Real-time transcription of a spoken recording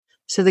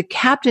So the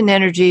captain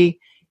energy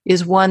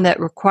is one that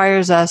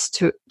requires us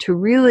to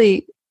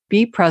really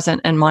be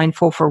present and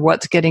mindful for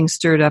what's getting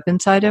stirred up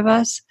inside of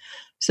us,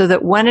 so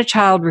that when a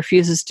child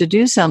refuses to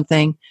do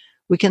something,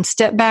 we can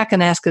step back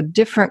and ask a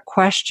different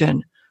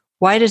question.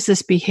 Why does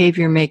this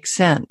behavior make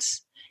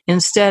sense?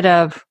 Instead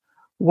of,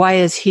 why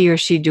is he or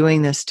she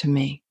doing this to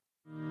me?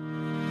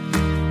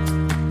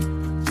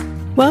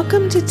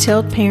 Welcome to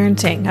Tilt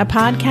Parenting, a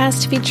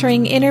podcast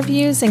featuring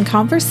interviews and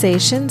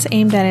conversations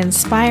aimed at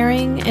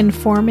inspiring,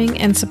 informing,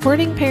 and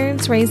supporting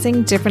parents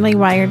raising differently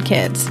wired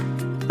kids.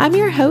 I'm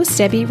your host,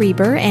 Debbie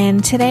Reber,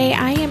 and today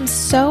I am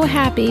so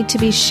happy to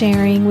be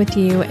sharing with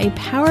you a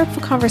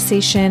powerful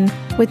conversation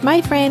with my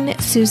friend,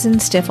 Susan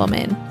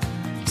Stiffelman.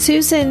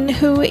 Susan,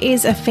 who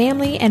is a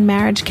family and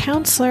marriage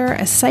counselor,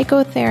 a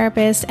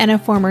psychotherapist, and a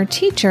former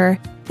teacher,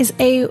 is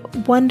a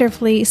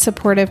wonderfully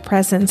supportive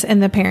presence in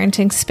the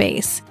parenting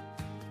space.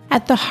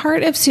 At the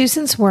heart of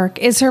Susan's work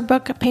is her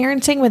book,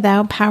 Parenting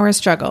Without Power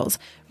Struggles,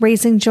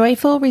 Raising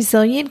Joyful,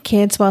 Resilient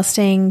Kids While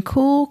Staying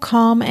Cool,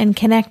 Calm, and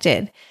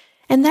Connected.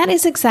 And that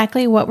is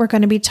exactly what we're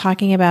going to be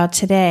talking about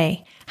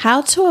today.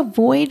 How to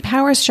avoid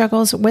power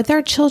struggles with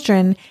our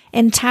children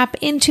and tap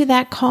into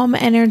that calm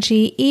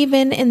energy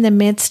even in the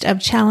midst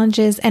of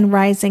challenges and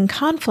rising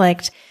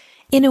conflict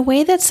in a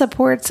way that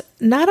supports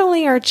not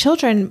only our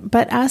children,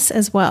 but us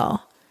as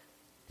well.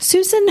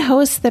 Susan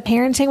hosts the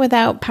Parenting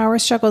Without Power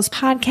Struggles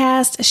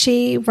podcast.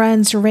 She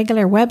runs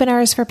regular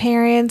webinars for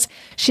parents.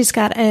 She's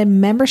got a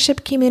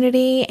membership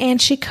community,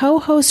 and she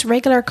co-hosts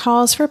regular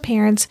calls for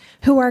parents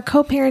who are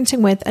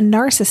co-parenting with a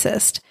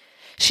narcissist.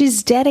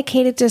 She's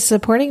dedicated to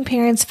supporting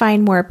parents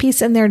find more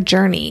peace in their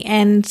journey.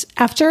 And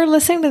after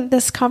listening to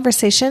this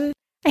conversation,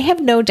 I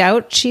have no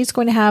doubt she's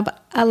going to have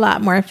a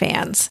lot more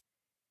fans.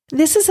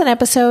 This is an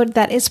episode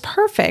that is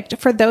perfect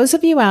for those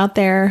of you out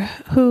there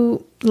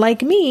who,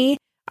 like me,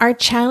 are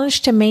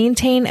challenged to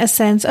maintain a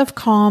sense of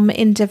calm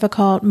in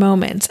difficult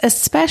moments,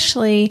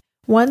 especially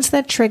ones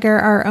that trigger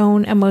our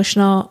own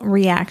emotional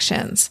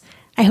reactions.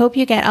 I hope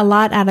you get a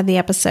lot out of the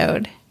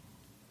episode.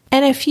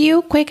 And a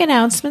few quick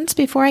announcements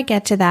before I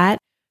get to that.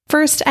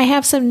 First, I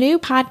have some new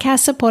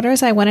podcast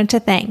supporters I wanted to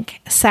thank.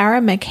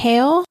 Sarah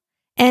McHale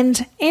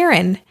and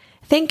Aaron.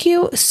 Thank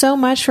you so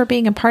much for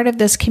being a part of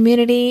this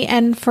community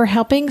and for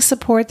helping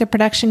support the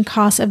production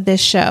costs of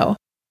this show.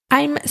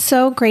 I'm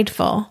so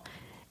grateful.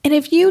 And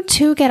if you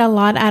too get a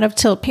lot out of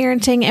Tilt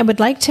Parenting and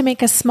would like to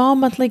make a small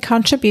monthly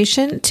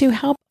contribution to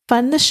help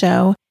fund the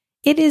show,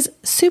 it is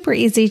super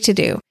easy to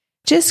do.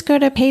 Just go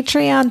to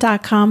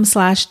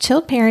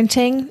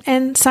patreon.com/tiltparenting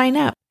and sign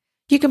up.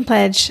 You can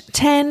pledge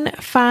 $10,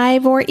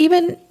 $5, or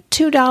even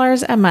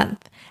 $2 a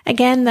month.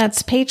 Again,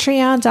 that's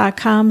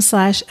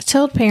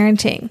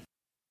patreon.com/tiltparenting.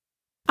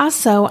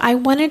 Also, I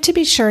wanted to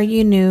be sure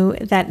you knew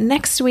that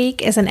next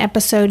week is an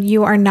episode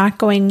you are not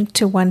going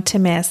to want to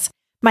miss.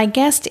 My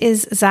guest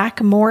is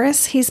Zach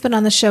Morris. He's been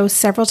on the show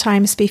several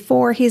times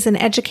before. He's an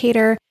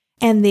educator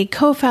and the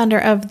co-founder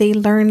of the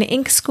Learn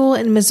Inc. School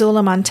in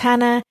Missoula,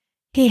 Montana.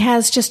 He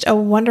has just a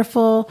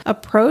wonderful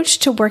approach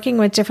to working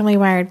with differently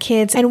wired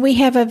kids. And we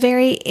have a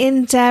very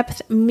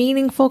in-depth,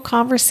 meaningful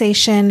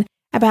conversation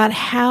about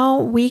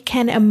how we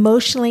can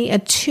emotionally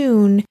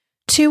attune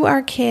to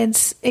our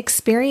kids'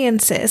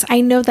 experiences. I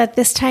know that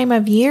this time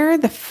of year,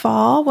 the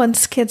fall,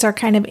 once kids are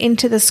kind of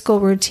into the school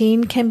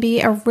routine, can be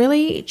a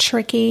really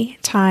tricky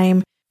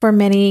time for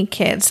many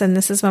kids. And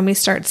this is when we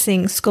start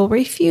seeing school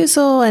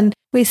refusal and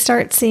we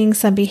start seeing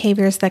some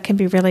behaviors that can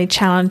be really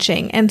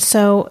challenging. And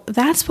so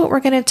that's what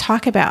we're going to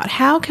talk about.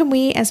 How can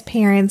we as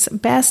parents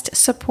best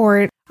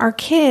support our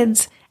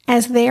kids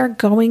as they are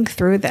going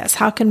through this?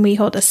 How can we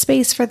hold a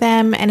space for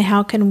them, and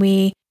how can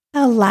we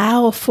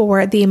allow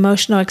for the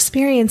emotional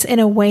experience in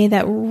a way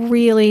that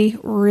really,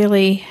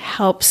 really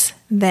helps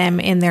them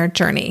in their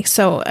journey?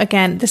 So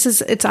again,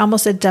 it's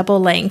almost a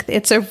double length.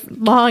 It's a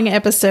long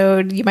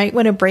episode. You might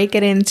want to break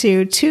it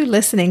into 2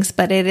 listenings,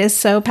 but it is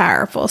so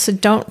powerful. So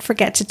don't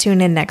forget to tune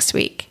in next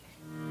week.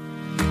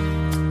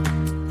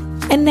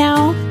 And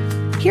now,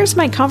 here's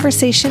my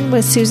conversation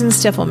with Susan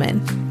Stiffelman.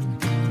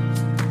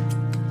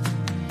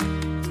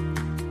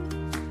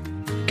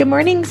 Good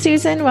morning,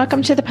 Susan.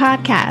 Welcome to the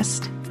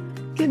podcast.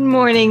 Good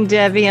morning,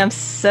 Debbie. I'm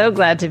so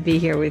glad to be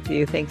here with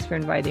you. Thanks for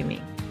inviting me.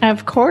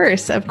 Of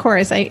course.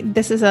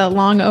 This is a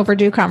long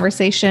overdue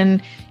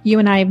conversation. You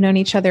and I have known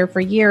each other for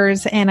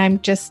years, and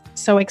I'm just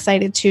so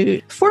excited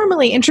to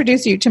formally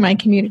introduce you to my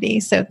community.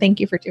 So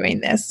thank you for doing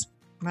this.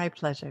 My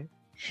pleasure.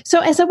 So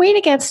as a way to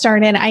get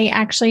started, I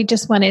actually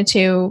just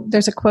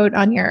there's a quote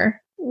on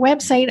your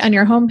website, on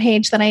your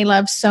homepage, that I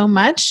love so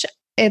much.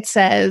 It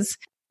says,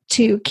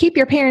 to keep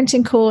your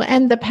parenting cool,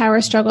 end the power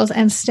struggles,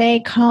 and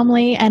stay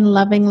calmly and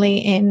lovingly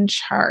in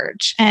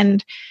charge.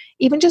 And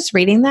even just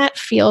reading that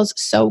feels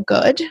so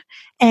good.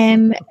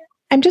 And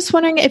I'm just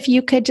wondering if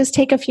you could just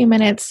take a few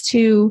minutes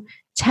to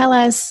tell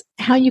us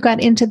how you got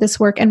into this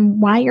work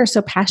and why you're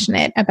so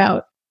passionate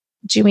about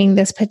doing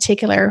this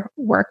particular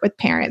work with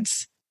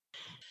parents.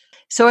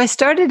 So I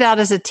started out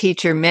as a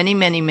teacher many,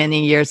 many,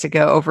 many years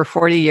ago, over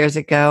 40 years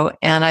ago,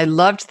 and I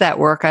loved that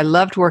work. I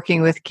loved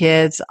working with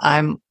kids.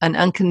 I'm an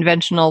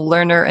unconventional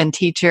learner and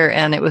teacher,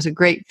 and it was a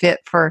great fit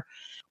for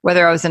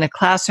whether I was in a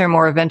classroom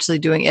or eventually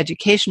doing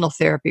educational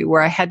therapy,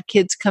 where I had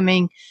kids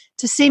coming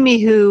to see me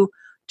who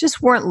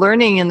just weren't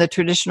learning in the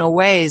traditional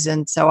ways.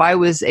 And so I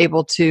was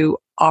able to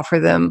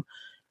offer them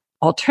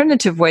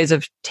alternative ways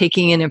of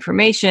taking in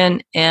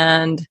information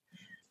and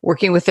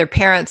working with their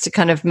parents to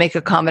kind of make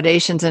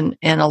accommodations and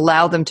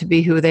allow them to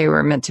be who they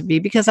were meant to be.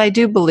 Because I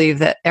do believe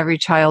that every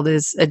child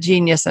is a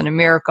genius and a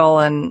miracle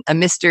and a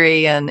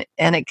mystery. And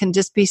it can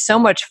just be so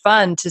much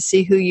fun to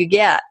see who you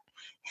get.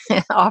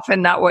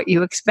 Often not what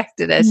you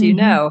expected, as you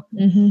know.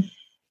 Mm-hmm.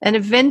 And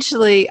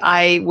eventually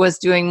I was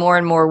doing more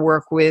and more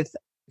work with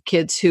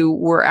kids who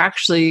were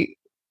actually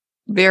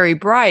very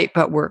bright,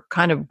 but were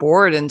kind of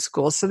bored in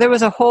school. So there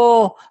was a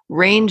whole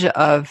range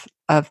of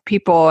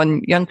people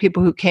and young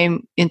people who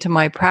came into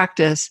my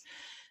practice.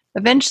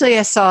 Eventually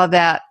I saw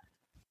that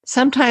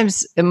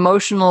sometimes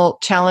emotional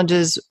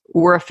challenges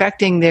were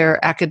affecting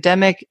their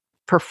academic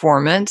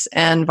performance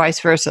and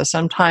vice versa.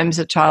 Sometimes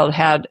a child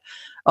had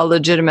a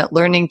legitimate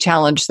learning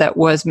challenge that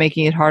was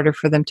making it harder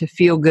for them to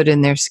feel good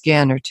in their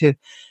skin or to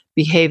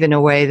behave in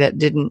a way that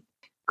didn't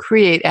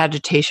create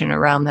agitation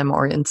around them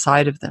or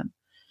inside of them.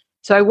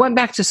 So I went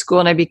back to school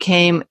and I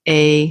became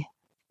a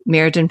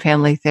marriage and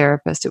family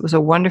therapist. It was a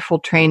wonderful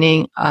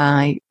training.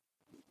 I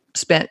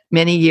spent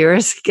many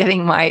years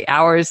getting my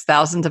hours,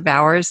 thousands of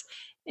hours,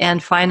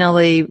 and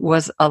finally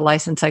was a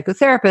licensed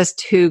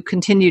psychotherapist who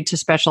continued to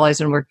specialize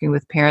in working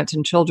with parents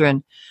and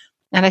children.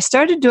 And I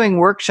started doing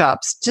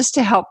workshops just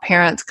to help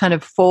parents kind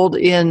of fold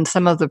in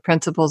some of the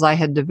principles I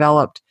had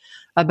developed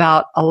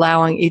about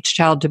allowing each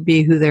child to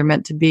be who they're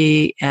meant to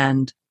be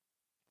and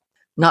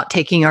not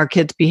taking our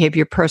kids'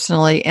 behavior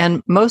personally.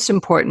 And most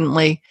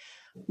importantly,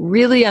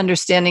 really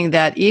understanding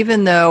that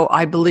even though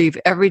I believe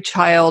every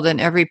child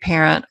and every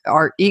parent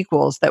are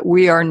equals, that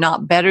we are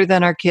not better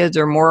than our kids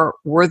or more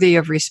worthy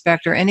of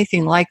respect or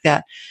anything like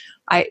that,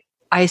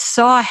 I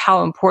saw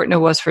how important it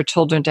was for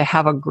children to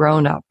have a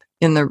grown-up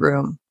in the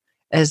room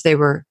as they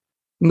were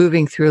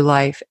moving through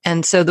life.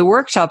 And so the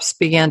workshops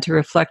began to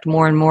reflect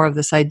more and more of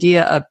this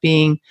idea of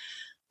being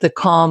the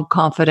calm,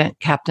 confident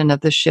captain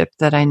of the ship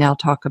that I now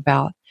talk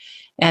about.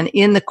 And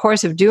in the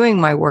course of doing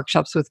my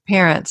workshops with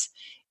parents,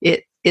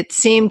 it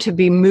seemed to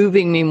be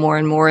moving me more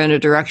and more in a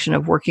direction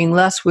of working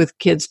less with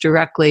kids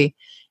directly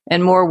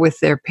and more with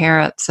their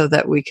parents so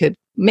that we could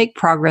make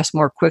progress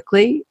more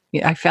quickly.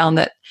 I found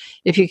that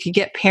if you could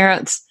get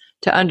parents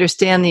to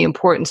understand the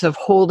importance of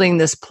holding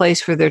this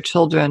place for their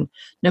children,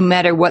 no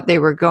matter what they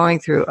were going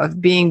through, of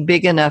being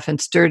big enough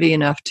and sturdy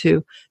enough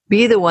to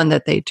be the one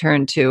that they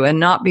turn to and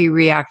not be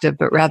reactive,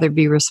 but rather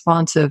be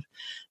responsive,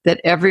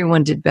 that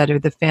everyone did better.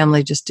 The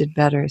family just did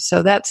better.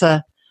 So that's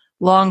a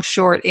long,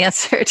 short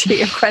answer to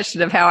your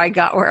question of how I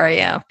got where I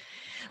am.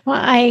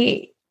 Well,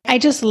 I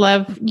just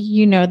love,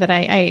 that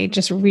I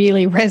just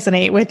really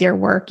resonate with your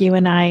work. You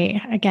and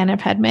I, again,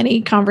 have had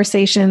many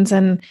conversations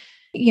and,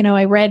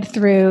 I read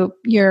through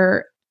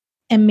your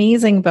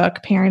amazing book,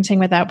 Parenting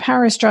Without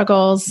Power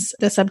Struggles.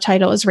 The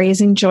subtitle is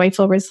Raising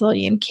Joyful,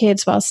 Resilient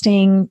Kids While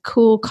Staying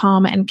Cool,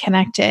 Calm, and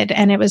Connected.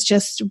 And it was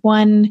just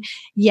one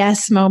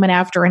yes moment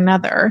after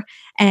another.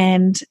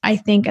 And I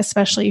think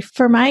especially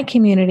for my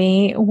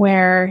community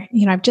where,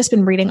 I've just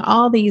been reading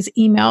all these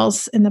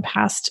emails in the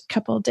past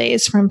couple of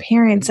days from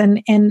parents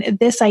and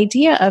this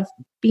idea of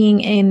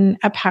being in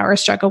a power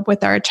struggle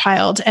with our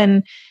child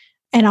and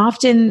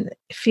often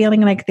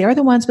feeling like they're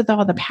the ones with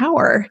all the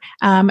power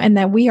and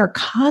that we are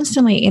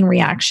constantly in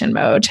reaction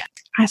mode.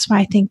 That's why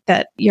I think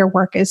that your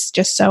work is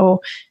just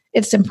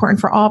it's important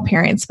for all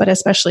parents, but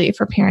especially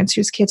for parents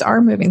whose kids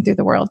are moving through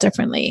the world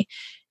differently.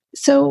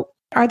 So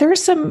are there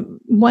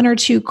one or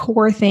two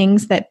core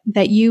things that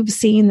you've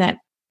seen that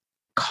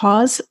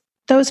cause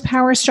those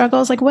power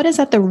struggles? Like what is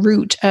at the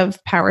root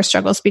of power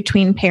struggles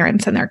between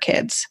parents and their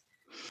kids?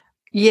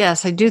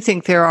 Yes, I do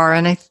think there are.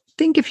 And I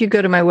think if you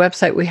go to my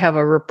website, we have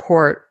a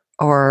report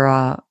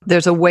or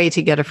there's a way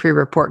to get a free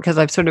report because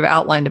I've sort of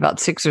outlined about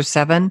 6 or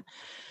 7.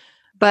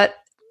 But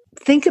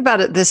think about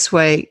it this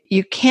way.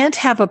 You can't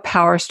have a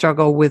power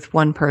struggle with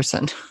one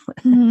person.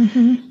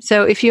 Mm-hmm.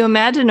 So if you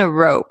imagine a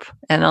rope,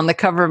 and on the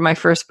cover of my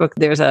first book,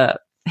 there's a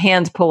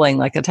hands pulling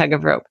like a tug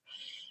of rope.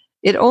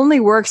 It only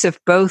works if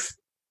both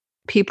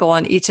people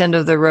on each end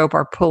of the rope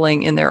are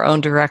pulling in their own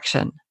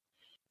direction.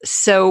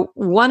 So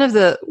one of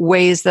the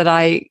ways that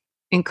I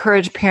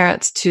encourage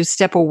parents to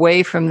step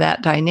away from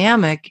that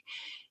dynamic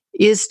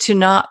is to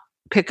not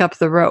pick up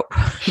the rope.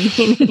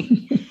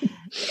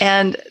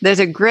 And there's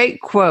a great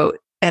quote,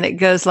 and it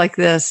goes like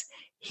this: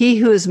 "He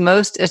who is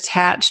most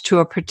attached to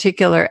a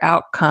particular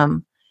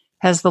outcome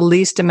has the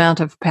least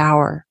amount of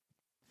power."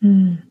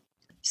 Mm.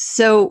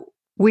 So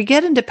we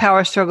get into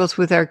power struggles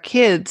with our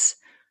kids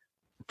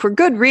for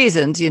good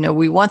reasons.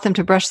 We want them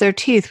to brush their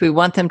teeth. We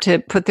want them to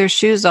put their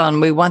shoes on.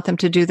 We want them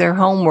to do their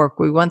homework.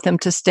 We want them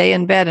to stay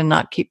in bed and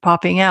not keep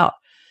popping out.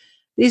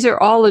 These are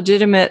all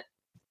legitimate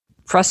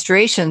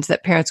frustrations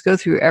that parents go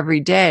through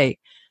every day.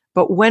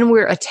 But when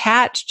we're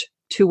attached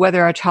to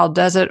whether our child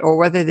does it or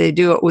whether they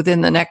do it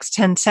within the next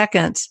 10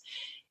 seconds,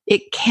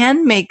 it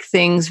can make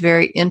things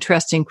very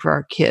interesting for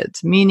our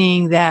kids,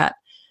 meaning that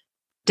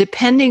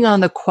depending on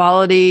the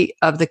quality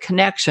of the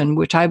connection,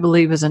 which I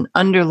believe is an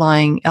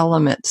underlying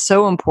element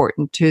so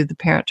important to the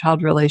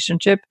parent-child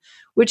relationship,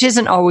 which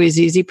isn't always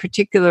easy,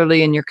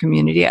 particularly in your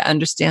community. I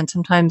understand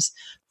sometimes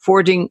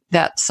forging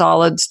that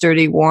solid,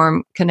 sturdy,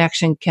 warm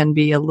connection can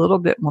be a little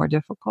bit more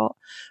difficult.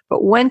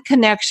 But when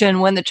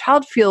the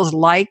child feels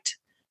liked,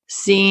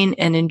 seen,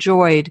 and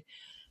enjoyed,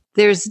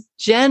 there's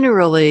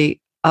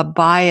generally a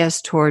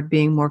bias toward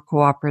being more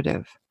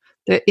cooperative.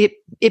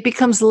 It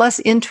becomes less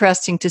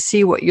interesting to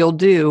see what you'll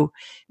do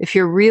if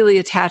you're really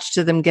attached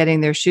to them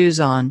getting their shoes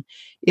on.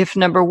 If,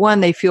 number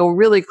one, they feel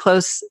really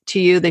close to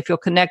you, they feel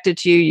connected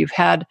to you, you've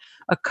had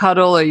a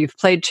cuddle or you've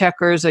played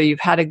checkers or you've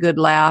had a good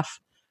laugh,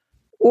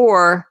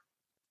 or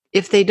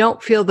if they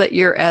don't feel that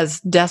you're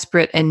as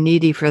desperate and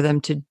needy for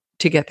them to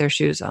get their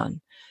shoes on.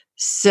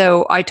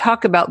 So I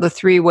talk about the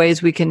 3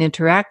 ways we can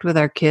interact with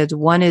our kids.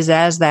 One is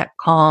as that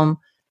calm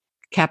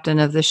captain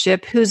of the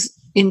ship who's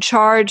in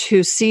charge,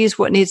 who sees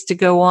what needs to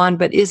go on,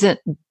 but isn't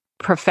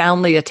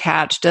profoundly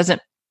attached,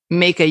 doesn't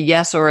make a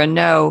yes or a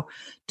no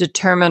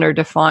determine or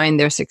define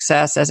their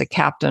success as a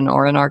captain,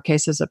 or in our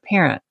case, as a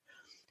parent.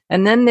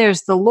 And then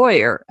there's the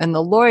lawyer, and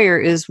the lawyer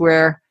is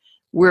where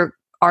we're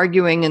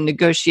arguing and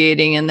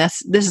negotiating, and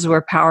this is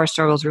where power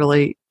struggles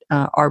really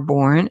are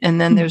born.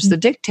 And then there's the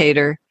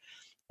dictator,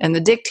 and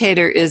the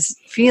dictator is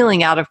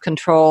feeling out of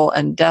control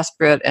and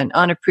desperate and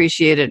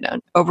unappreciated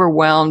and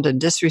overwhelmed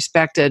and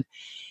disrespected.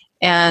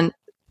 And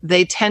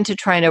they tend to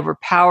try and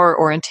overpower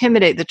or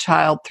intimidate the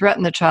child,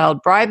 threaten the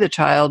child, bribe the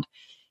child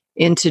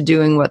into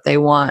doing what they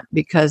want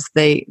because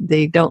they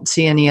don't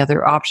see any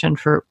other option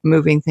for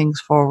moving things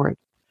forward.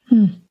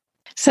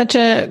 Such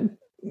a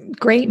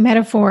great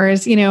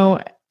metaphors,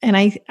 and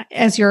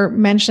as you're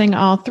mentioning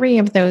all 3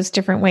 of those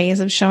different ways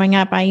of showing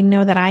up, I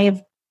know that I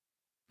have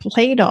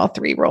played all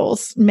 3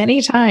 roles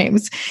many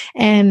times.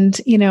 And,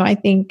 I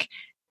think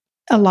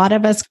a lot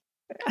of us,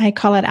 I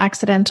call it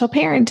accidental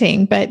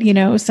parenting, but,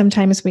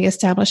 sometimes we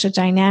establish a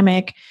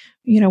dynamic,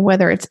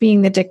 whether it's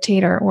being the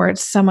dictator or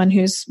it's someone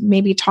who's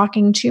maybe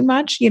talking too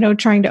much,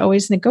 trying to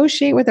always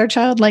negotiate with their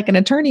child like an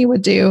attorney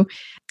would do,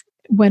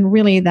 when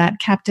really that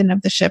captain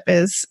of the ship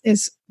is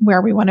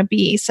where we want to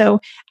be.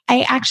 So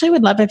I actually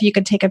would love if you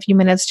could take a few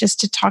minutes just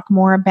to talk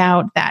more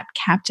about that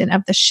captain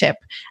of the ship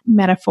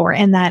metaphor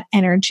and that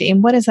energy.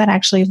 And what does that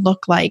actually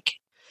look like?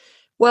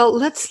 Well,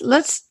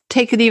 let's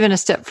take it even a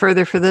step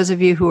further for those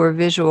of you who are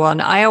visual.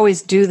 And I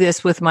always do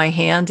this with my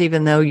hands,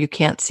 even though you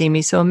can't see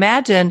me. So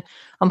imagine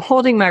I'm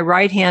holding my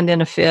right hand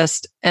in a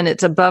fist and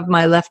it's above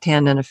my left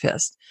hand in a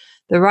fist.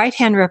 The right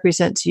hand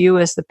represents you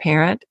as the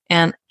parent.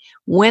 And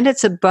when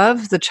it's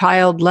above the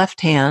child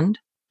left hand,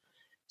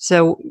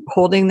 so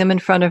holding them in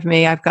front of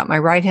me, I've got my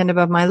right hand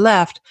above my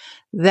left,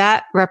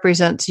 that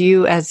represents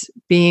you as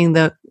being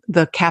the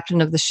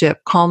captain of the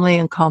ship, calmly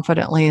and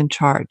confidently in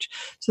charge.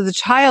 So the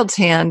child's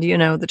hand,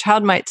 the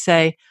child might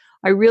say,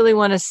 I really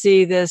want to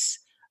see this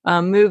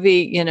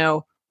movie,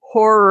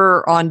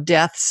 Horror on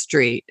Death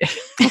Street.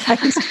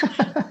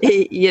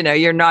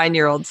 Your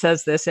 9-year-old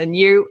says this, and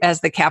you,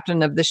 as the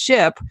captain of the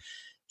ship,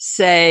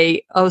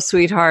 say, oh,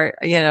 sweetheart,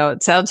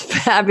 it sounds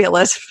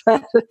fabulous,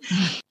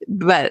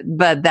 but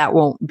that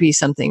won't be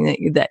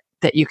something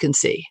that you can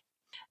see.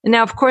 And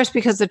now, of course,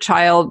 because the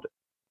child,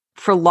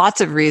 for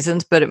lots of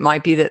reasons, but it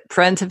might be that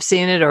friends have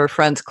seen it or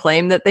friends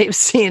claim that they've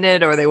seen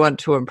it or they want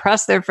to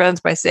impress their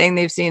friends by saying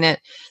they've seen it.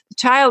 The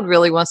child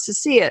really wants to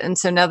see it. And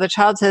so now the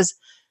child says,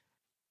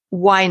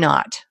 why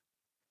not?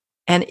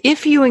 And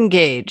if you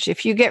engage,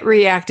 if you get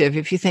reactive,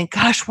 if you think,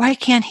 gosh, why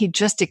can't he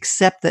just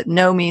accept that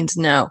no means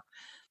no?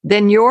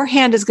 Then your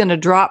hand is going to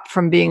drop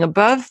from being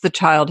above the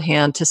child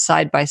hand to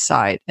side by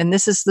side. And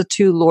this is the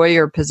 2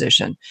 lawyer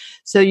position.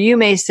 So you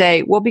may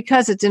say, well,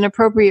 because it's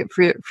inappropriate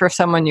for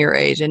someone your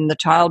age. And the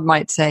child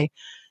might say,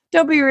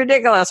 don't be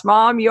ridiculous,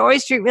 Mom. You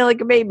always treat me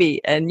like a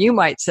baby. And you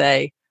might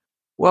say,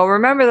 well,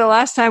 remember the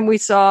last time we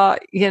saw,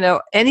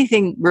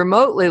 anything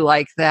remotely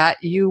like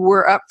that, you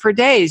were up for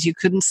days. You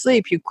couldn't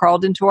sleep. You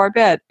crawled into our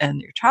bed. And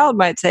your child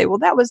might say, well,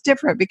 that was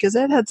different because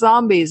it had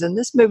zombies and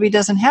this movie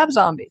doesn't have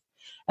zombies.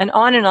 And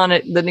on,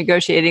 the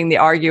negotiating, the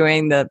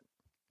arguing, the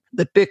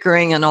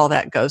bickering and all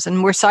that goes.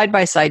 And we're side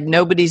by side.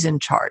 Nobody's in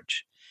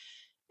charge.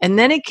 And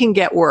then it can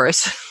get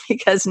worse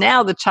because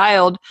now the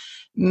child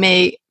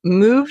may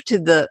move to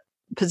the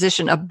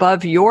position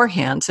above your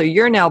hand. So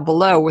you're now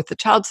below with the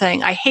child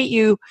saying, I hate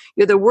you.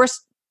 You're the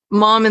worst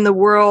mom in the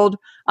world.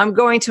 I'm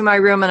going to my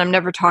room and I'm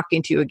never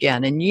talking to you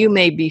again. And you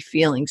may be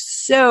feeling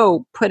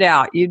so put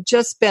out. You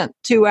just spent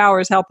 2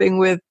 hours helping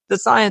with the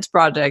science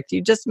project.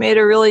 You just made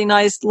a really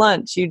nice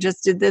lunch. You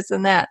just did this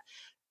and that.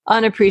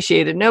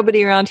 Unappreciated.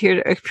 Nobody around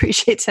here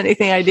appreciates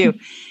anything I do.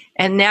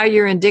 And now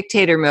you're in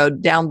dictator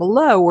mode down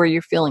below where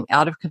you're feeling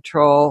out of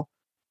control,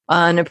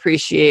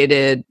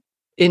 unappreciated,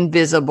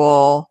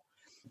 invisible,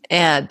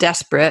 and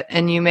desperate.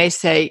 And you may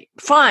say,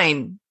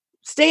 fine,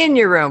 stay in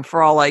your room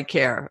for all I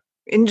care.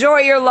 Enjoy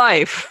your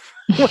life.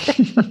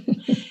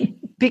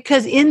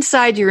 because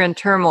inside you're in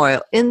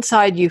turmoil.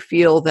 Inside you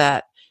feel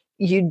that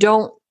you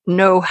don't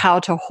know how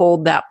to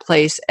hold that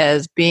place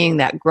as being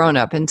that grown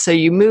up. And so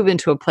you move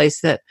into a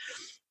place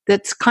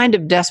that's kind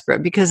of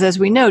desperate, because as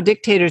we know,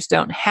 dictators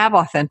don't have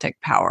authentic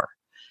power.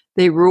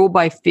 They rule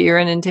by fear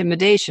and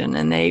intimidation,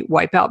 and they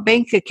wipe out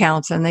bank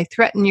accounts, and they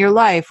threaten your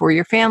life or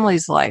your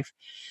family's life.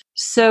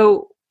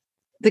 So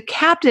the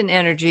captain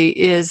energy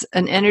is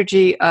an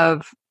energy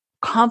of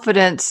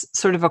confidence,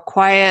 sort of a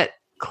quiet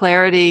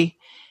clarity.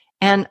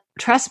 And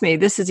trust me,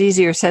 this is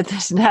easier said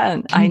than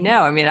done. I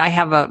know. I mean, I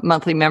have a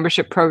monthly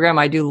membership program.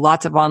 I do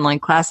lots of online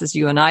classes.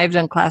 You and I have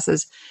done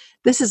classes.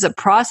 This is a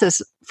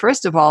process,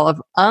 first of all,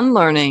 of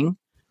unlearning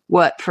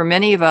what, for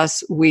many of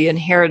us, we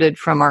inherited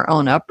from our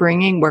own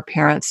upbringing, where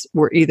parents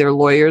were either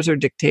lawyers or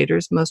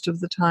dictators most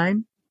of the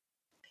time.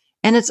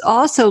 And it's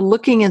also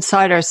looking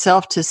inside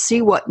ourselves to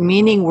see what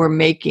meaning we're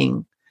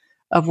making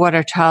of what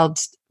our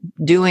child's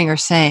doing or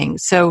saying.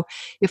 So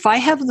if I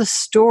have the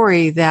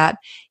story that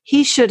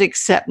he should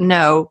accept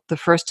no the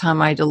first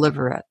time I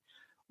deliver it,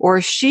 or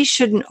she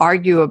shouldn't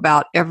argue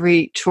about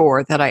every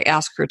chore that I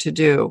ask her to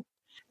do,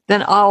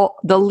 then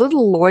the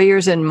little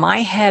lawyers in my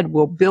head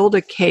will build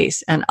a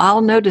case, and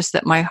I'll notice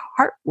that my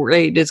heart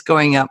rate is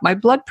going up, my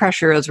blood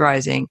pressure is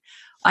rising,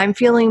 I'm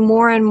feeling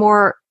more and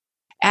more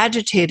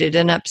agitated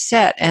and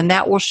upset, and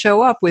that will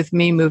show up with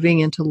me moving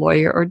into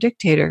lawyer or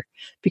dictator,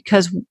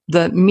 because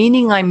the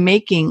meaning I'm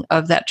making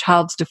of that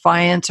child's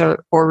defiance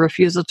or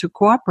refusal to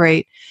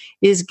cooperate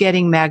is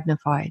getting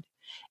magnified.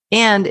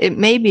 And it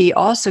may be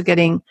also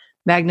getting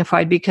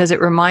magnified because it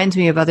reminds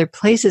me of other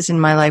places in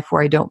my life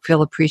where I don't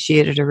feel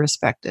appreciated or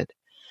respected.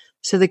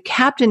 So the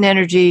captain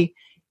energy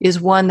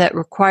is one that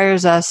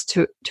requires us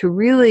to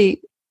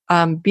really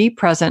be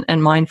present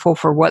and mindful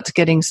for what's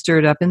getting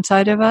stirred up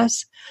inside of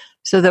us,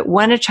 so that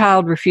when a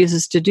child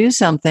refuses to do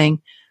something,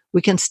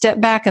 we can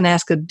step back and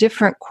ask a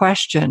different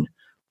question.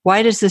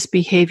 Why does this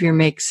behavior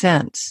make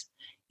sense?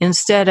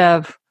 Instead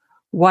of,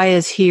 why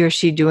is he or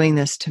she doing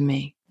this to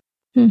me?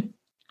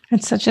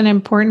 That's such an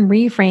important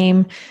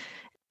reframe.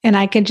 And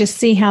I could just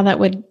see how that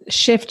would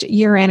shift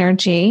your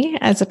energy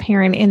as a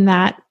parent in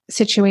that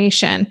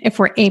situation if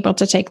we're able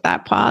to take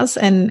that pause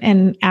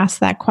and ask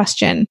that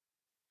question.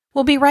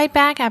 We'll be right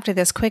back after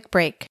this quick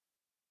break.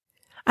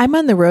 I'm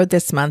on the road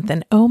this month,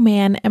 and oh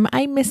man, am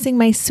I missing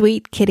my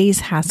sweet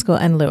kitties, Haskell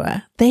and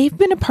Lua. They've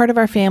been a part of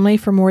our family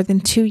for more than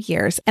 2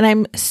 years, and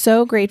I'm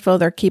so grateful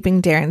they're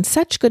keeping Darren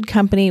such good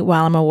company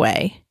while I'm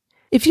away.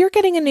 If you're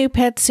getting a new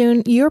pet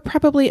soon, you're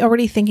probably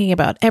already thinking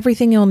about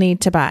everything you'll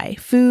need to buy: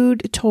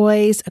 food,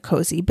 toys, a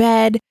cozy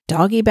bed,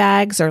 doggy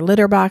bags, or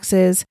litter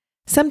boxes.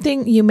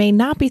 Something you may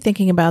not be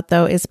thinking about,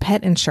 though, is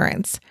pet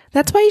insurance.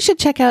 That's why you should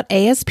check out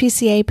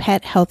ASPCA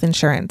Pet Health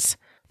Insurance.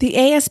 The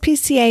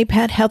ASPCA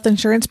Pet Health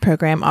Insurance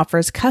Program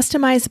offers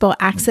customizable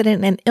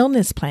accident and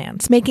illness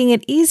plans, making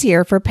it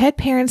easier for pet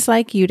parents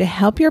like you to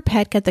help your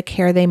pet get the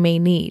care they may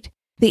need.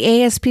 The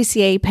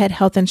ASPCA Pet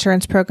Health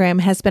Insurance Program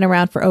has been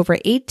around for over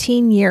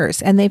 18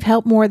 years, and they've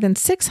helped more than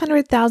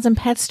 600,000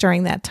 pets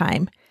during that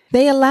time.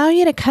 They allow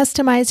you to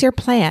customize your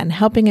plan,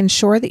 helping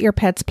ensure that your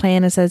pet's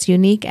plan is as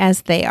unique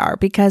as they are,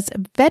 because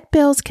vet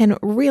bills can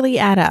really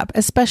add up,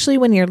 especially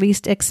when you're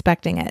least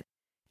expecting it.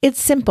 It's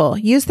simple.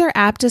 Use their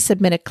app to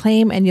submit a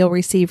claim, and you'll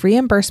receive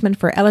reimbursement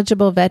for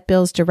eligible vet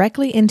bills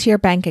directly into your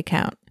bank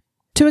account.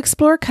 To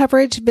explore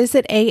coverage,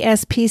 visit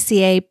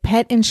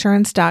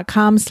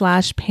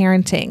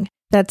aspcapetinsurance.com/parenting.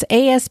 That's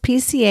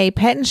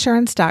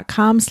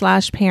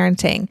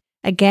aspcapetinsurance.com/parenting.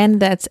 Again,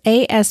 that's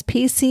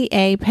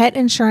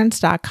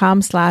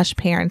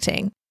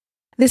aspcapetinsurance.com/parenting.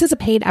 This is a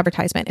paid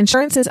advertisement.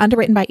 Insurance is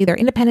underwritten by either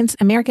Independence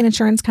American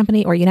Insurance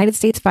Company or United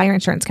States Fire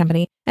Insurance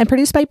Company and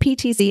produced by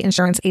PTC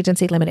Insurance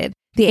Agency Limited.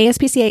 The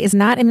ASPCA is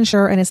not an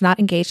insurer and is not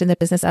engaged in the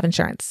business of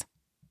insurance.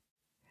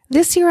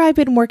 This year, I've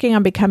been working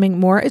on becoming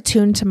more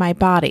attuned to my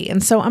body,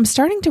 and so I'm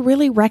starting to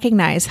really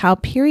recognize how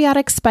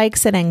periodic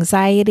spikes in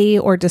anxiety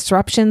or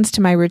disruptions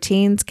to my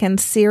routines can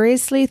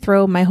seriously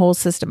throw my whole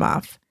system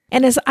off.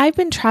 And as I've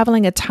been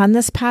traveling a ton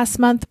this past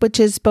month, which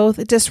is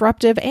both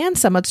disruptive and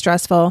somewhat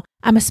stressful,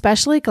 I'm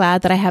especially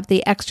glad that I have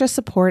the extra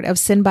support of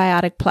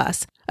Synbiotic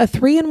Plus, a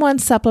 3-in-1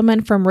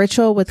 supplement from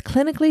Ritual with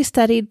clinically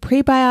studied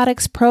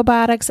prebiotics,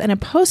 probiotics, and a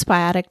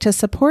postbiotic to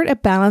support a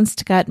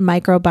balanced gut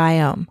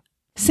microbiome.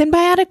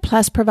 Synbiotic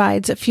Plus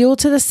provides fuel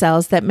to the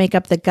cells that make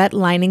up the gut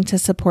lining to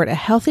support a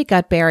healthy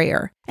gut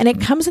barrier. And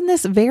it comes in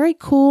this very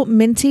cool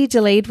minty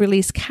delayed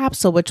release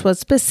capsule, which was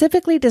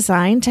specifically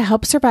designed to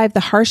help survive the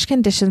harsh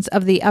conditions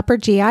of the upper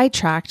GI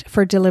tract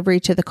for delivery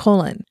to the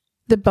colon.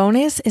 The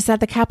bonus is that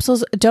the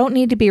capsules don't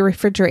need to be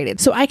refrigerated,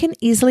 so I can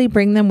easily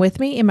bring them with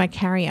me in my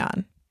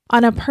carry-on.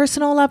 On a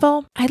personal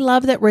level, I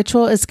love that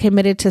Ritual is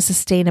committed to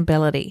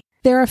sustainability.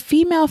 They're a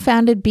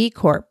female-founded B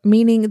Corp,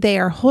 meaning they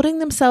are holding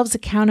themselves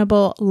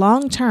accountable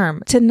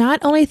long-term to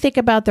not only think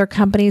about their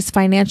company's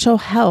financial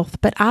health,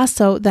 but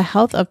also the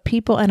health of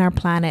people and our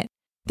planet.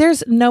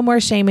 There's no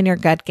more shame in your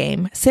gut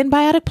game.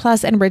 Synbiotic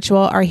Plus and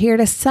Ritual are here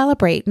to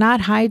celebrate,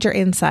 not hide your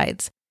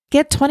insides.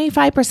 Get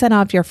 25%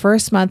 off your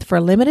first month for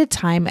limited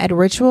time at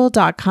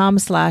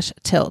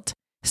ritual.com/tilt.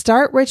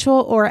 Start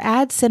Ritual or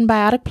add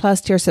Symbiotic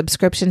Plus to your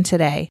subscription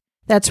today.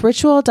 That's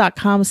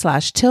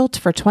ritual.com/tilt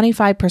for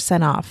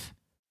 25% off.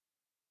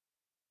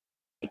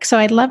 So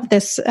I love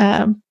this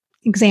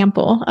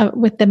example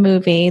with the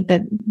movie,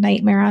 the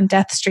Nightmare on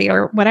Death Street,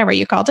 or whatever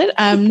you called it.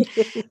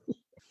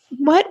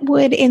 What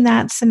would, in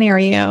that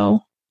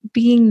scenario,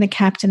 being the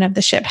captain of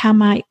the ship, how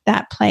might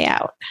that play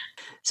out?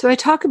 So I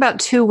talk about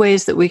two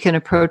ways that we can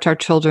approach our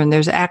children.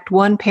 There's Act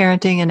 1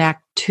 parenting and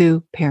Act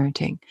 2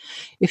 parenting.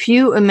 If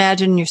you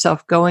imagine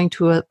yourself going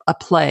to a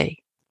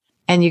play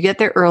and you get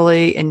there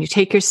early and you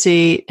take your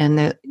seat and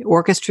the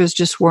orchestra is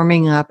just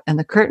warming up and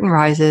the curtain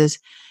rises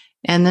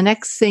and the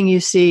next thing you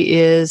see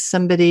is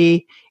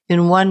somebody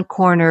in one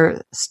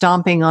corner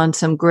stomping on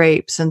some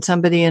grapes and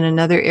somebody in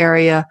another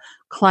area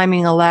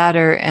climbing a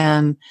ladder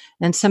and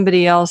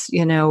somebody else,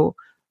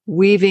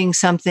 weaving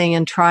something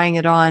and trying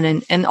it on.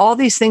 And all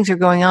these things are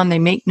going on. They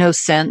make no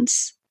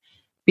sense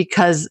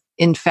because,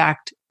 in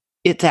fact,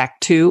 it's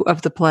Act 2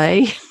 of the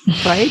play,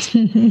 right?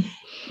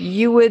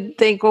 You would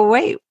think, well,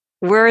 wait,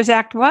 where is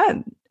Act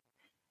 1?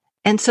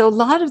 And so a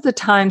lot of the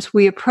times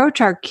we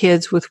approach our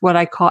kids with what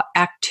I call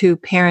Act 2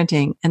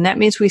 parenting. And that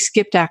means we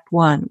skipped Act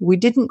 1. We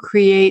didn't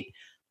create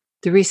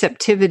the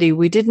receptivity.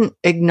 We didn't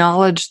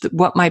acknowledge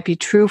what might be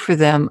true for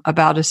them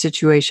about a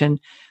situation.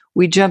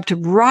 We jumped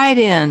right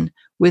in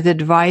with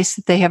advice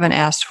that they haven't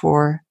asked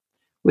for,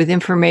 with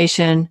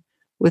information,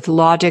 with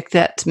logic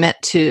that's meant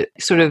to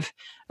sort of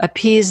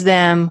appease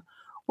them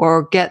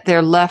or get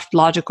their left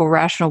logical,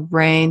 rational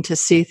brain to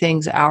see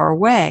things our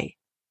way.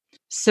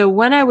 So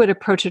when I would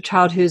approach a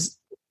child who's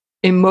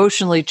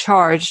emotionally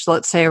charged,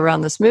 let's say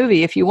around this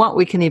movie, if you want,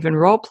 we can even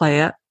role play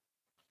it.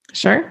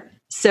 Sure.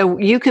 So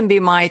you can be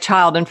my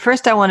child. And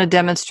first I want to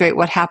demonstrate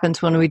what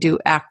happens when we do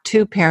Act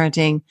 2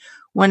 parenting,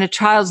 when a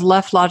child's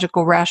left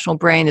logical rational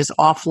brain is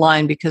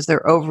offline because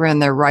they're over in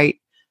their right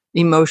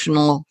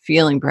emotional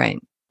feeling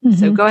brain. Mm-hmm.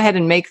 So go ahead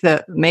and make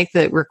the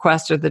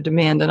request or the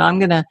demand. And I'm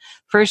going to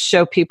first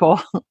show people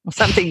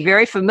something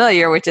very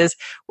familiar, which is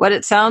what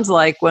it sounds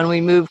like when we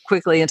move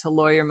quickly into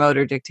lawyer mode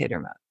or dictator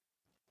mode.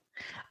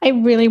 I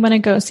really want to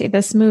go see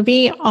this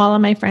movie. All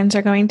of my friends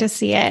are going to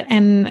see it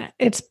and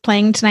it's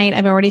playing tonight.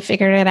 I've already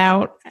figured it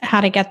out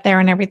how to get there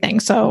and everything.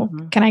 So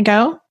Can I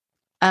go?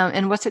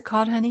 And what's it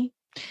called, honey?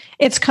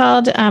 It's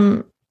called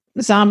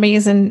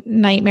Zombies and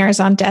Nightmares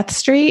on Death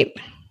Street.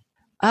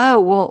 Oh,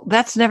 well,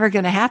 that's never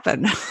going to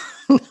happen.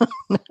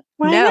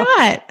 Why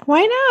not?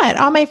 Why not?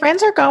 All my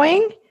friends are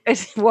going.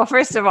 Well,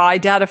 first of all, I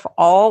doubt if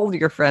all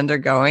your friends are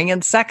going.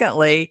 And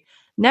secondly,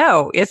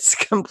 no, it's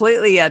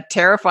completely a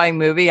terrifying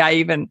movie. I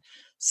even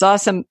saw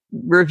some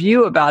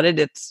review about it.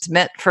 It's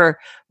meant for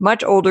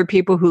much older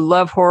people who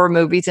love horror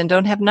movies and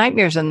don't have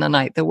nightmares in the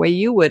night the way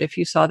you would if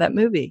you saw that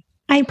movie.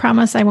 I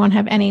promise I won't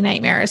have any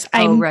nightmares.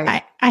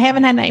 Right. I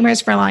haven't had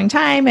nightmares for a long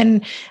time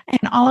and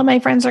all of my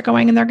friends are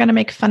going and they're going to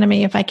make fun of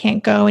me if I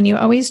can't go. And you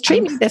always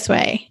treat me this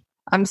way.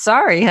 I'm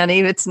sorry, honey.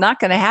 It's not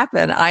going to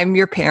happen. I'm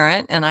your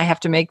parent and I have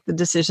to make the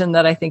decision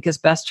that I think is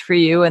best for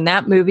you. And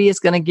that movie is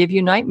going to give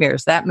you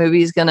nightmares. That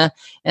movie is going to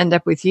end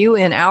up with you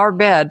in our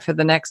bed for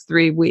the next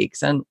 3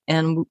 weeks. And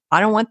I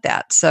don't want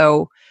that.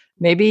 So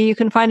maybe you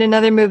can find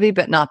another movie,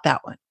 but not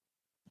that one.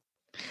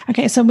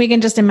 Okay, so we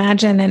can just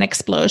imagine an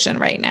explosion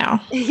right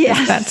now.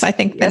 Yes. That's, I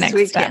think, the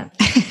next step.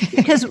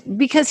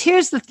 because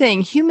here's the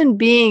thing. Human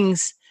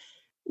beings,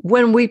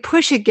 when we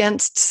push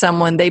against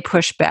someone, they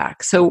push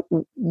back. So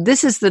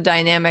this is the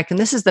dynamic and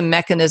this is the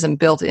mechanism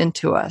built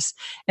into us.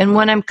 And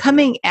when I'm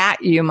coming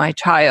at you, my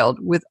child,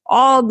 with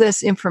all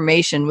this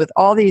information, with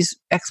all these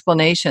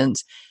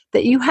explanations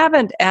that you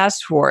haven't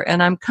asked for,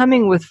 and I'm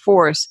coming with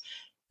force,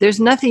 there's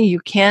nothing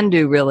you can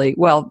do really.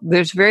 Well,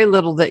 there's very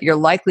little that you're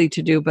likely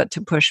to do but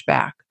to push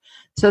back.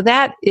 So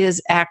that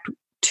is Act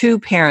 2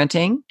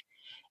 parenting.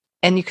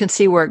 And you can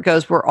see where it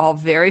goes. We're all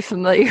very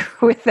familiar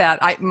with that.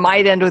 I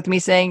might end with me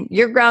saying,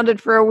 you're grounded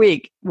for a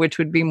week, which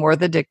would be more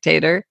the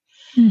dictator.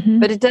 Mm-hmm.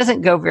 But it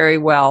doesn't go very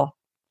well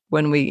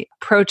when we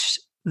approach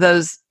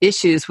those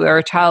issues where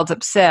a child's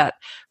upset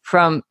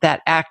from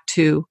that Act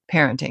 2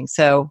 parenting.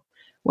 So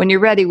when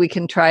you're ready, we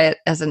can try it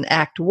as an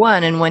Act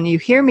 1. And when you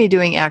hear me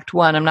doing Act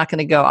 1, I'm not going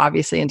to go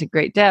obviously into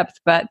great depth,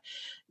 but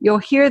you'll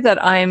hear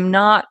that I'm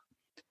not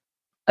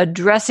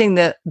addressing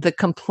the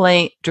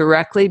complaint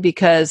directly,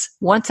 because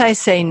once I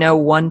say no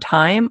one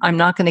time, I'm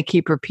not going to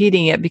keep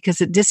repeating it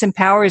because it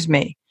disempowers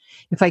me.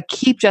 If I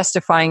keep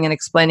justifying and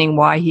explaining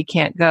why he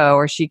can't go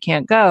or she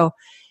can't go,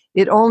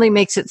 it only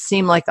makes it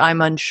seem like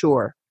I'm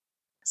unsure.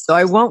 So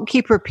I won't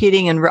keep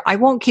repeating and I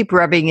won't keep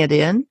rubbing it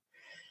in.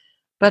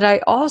 But I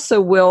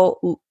also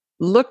will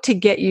look to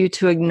get you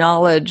to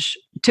acknowledge,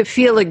 to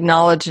feel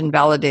acknowledged and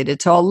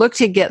validated. So I'll look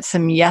to get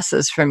some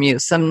yeses from you,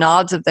 some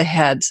nods of the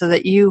head, so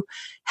that you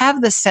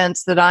have the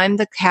sense that I'm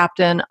the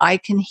captain. I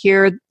can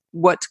hear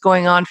what's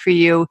going on for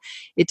you.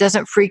 It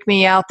doesn't freak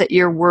me out that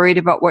you're worried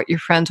about what your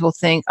friends will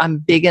think. I'm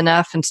big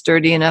enough and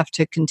sturdy enough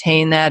to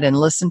contain that and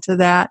listen to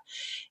that.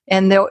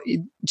 And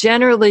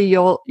generally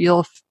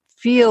you'll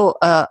feel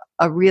a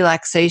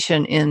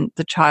relaxation in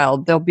the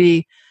child. There'll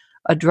be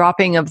a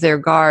dropping of their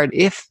guard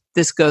if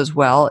this goes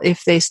well,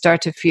 if they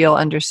start to feel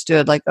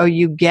understood, like, oh,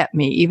 you get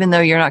me, even though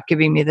you're not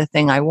giving me the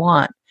thing I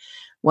want.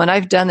 When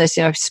I've done this,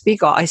 I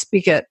speak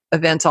at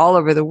events all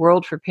over the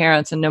world for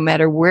parents, and no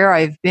matter where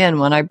I've been,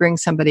 when I bring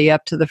somebody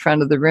up to the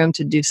front of the room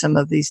to do some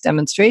of these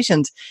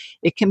demonstrations,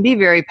 it can be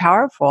very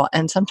powerful.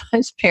 And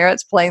sometimes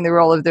parents playing the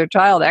role of their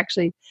child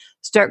actually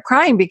start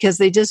crying because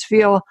they just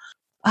feel,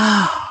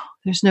 oh,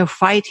 there's no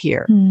fight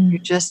here. You're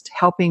just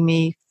helping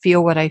me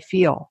feel what I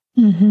feel.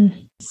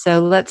 Mm-hmm. So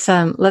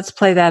let's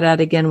play that out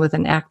again with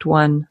an Act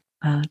 1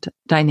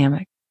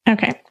 dynamic.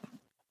 Okay.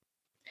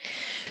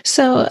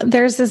 So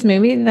there's this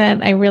movie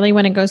that I really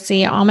want to go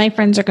see. All my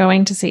friends are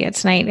going to see it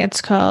tonight.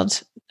 It's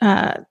called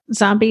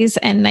Zombies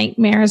and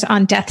Nightmares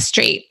on Death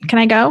Street. Can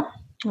I go?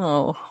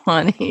 Oh,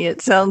 honey,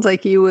 it sounds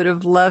like you would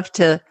have loved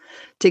to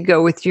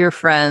go with your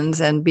friends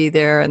and be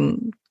there.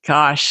 And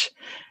gosh,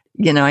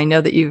 I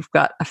know that you've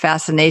got a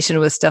fascination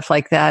with stuff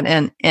like that.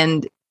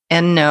 And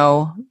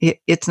no,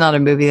 it's not a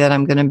movie that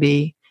I'm going to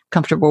be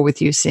comfortable with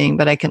you seeing,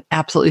 but I can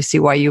absolutely see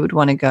why you would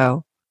want to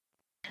go.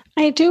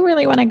 I do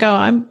really want to go.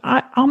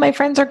 All my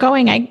friends are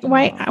going.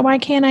 Why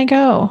can't I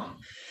go?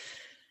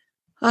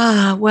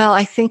 Well,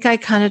 I think I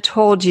kind of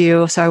told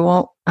you,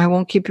 so I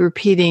won't keep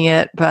repeating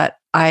it, but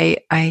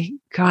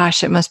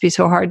gosh, it must be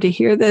so hard to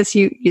hear this.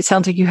 It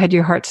sounds like you had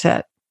your heart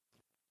set.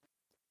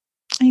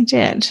 I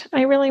did.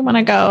 I really want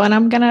to go, and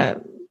I'm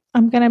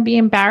going to be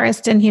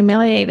embarrassed and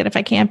humiliated if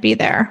I can't be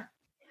there.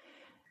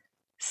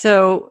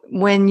 So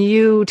when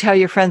you tell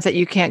your friends that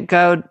you can't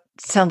go, it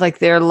sounds like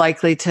they're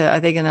likely to, are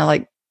they going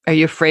to are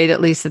you afraid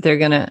at least that they're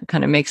going to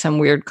kind of make some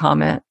weird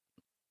comment?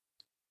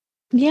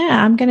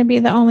 Yeah, I'm going to be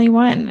the only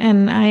one.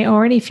 And I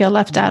already feel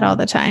left out all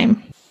the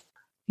time.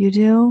 You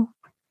do?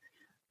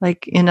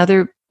 Like in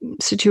other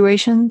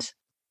situations?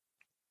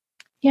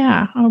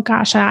 Yeah. Oh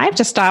gosh, I have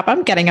to stop.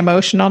 I'm getting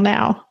emotional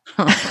now.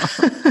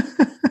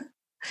 That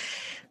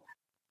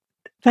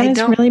is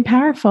really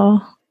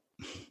powerful.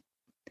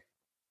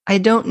 I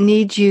don't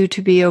need you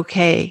to be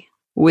okay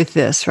with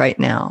this right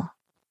now.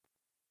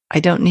 I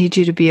don't need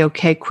you to be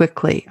okay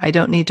quickly. I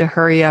don't need to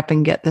hurry up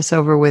and get this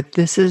over with.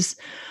 This is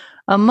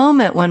a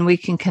moment when we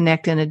can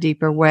connect in a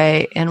deeper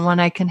way, and when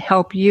I can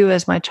help you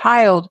as my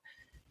child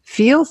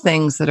feel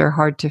things that are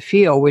hard to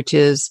feel, which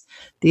is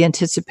the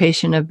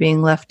anticipation of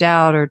being left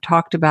out or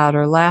talked about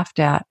or laughed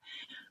at.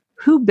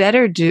 Who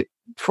better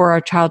for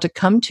our child to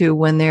come to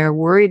when they're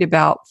worried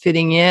about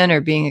fitting in or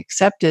being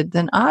accepted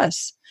than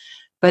us?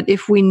 But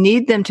if we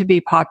need them to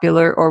be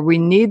popular, or we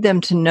need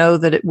them to know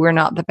that we're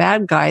not the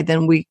bad guy,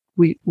 then we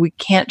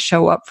can't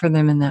show up for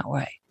them in that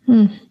way.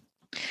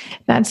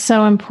 That's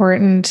so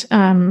important.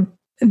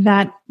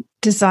 That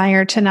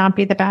desire to not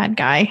be the bad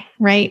guy,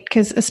 right?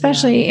 Because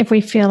especially if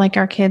we feel like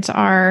our kids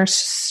are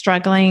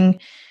struggling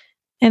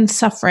and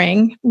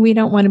suffering, we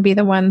don't want to be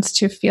the ones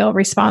to feel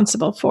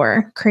responsible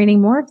for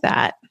creating more of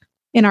that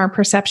in our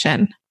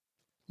perception.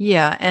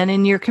 Yeah. And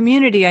in your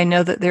community, I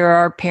know that there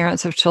are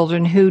parents of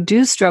children who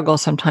do struggle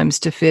sometimes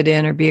to fit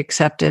in or be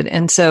accepted.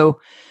 And so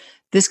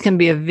this can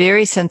be a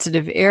very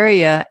sensitive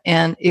area,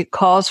 and it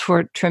calls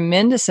for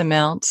tremendous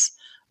amounts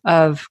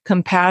of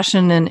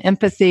compassion and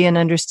empathy and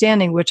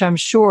understanding, which I'm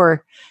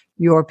sure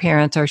your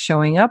parents are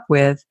showing up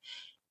with.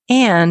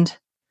 And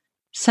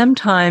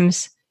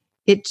sometimes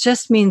it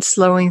just means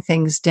slowing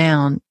things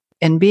down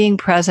and being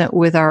present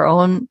with our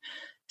own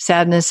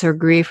sadness or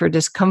grief or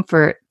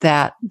discomfort,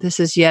 that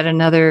this is yet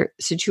another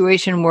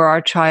situation where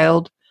our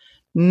child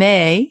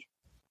may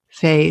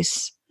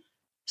face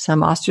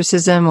some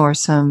ostracism or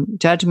some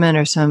judgment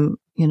or some,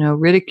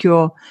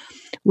 ridicule.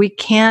 We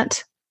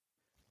can't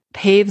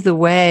pave the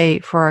way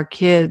for our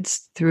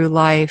kids through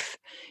life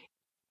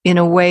in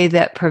a way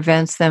that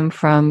prevents them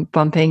from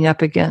bumping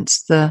up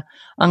against the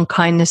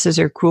unkindnesses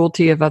or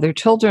cruelty of other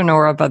children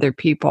or of other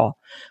people.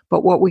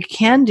 But what we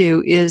can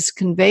do is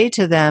convey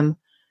to them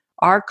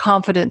our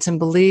confidence and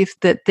belief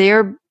that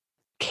they're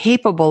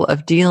capable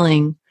of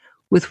dealing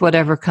with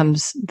whatever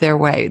comes their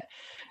way.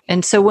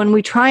 And so when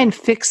we try and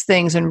fix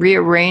things and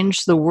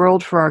rearrange the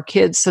world for our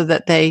kids so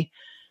that they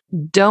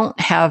don't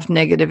have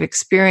negative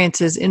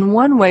experiences, in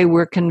one way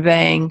we're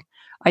conveying,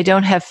 I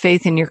don't have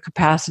faith in your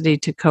capacity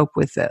to cope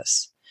with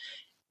this.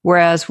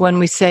 Whereas when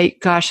we say,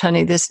 gosh,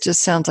 honey, this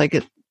just sounds like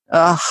it,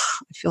 I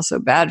feel so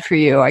bad for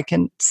you. I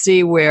can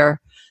see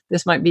where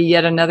this might be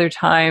yet another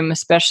time,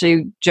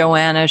 especially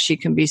Joanna, she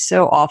can be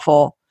so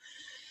awful.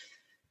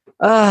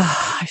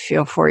 I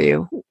feel for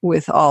you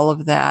with all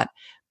of that.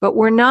 But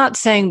we're not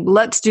saying,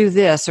 let's do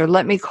this, or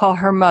let me call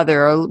her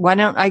mother, or why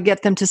don't I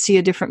get them to see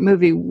a different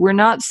movie? We're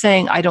not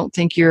saying, I don't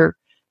think you're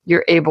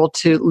able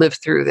to live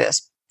through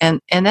this. And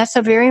that's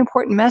a very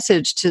important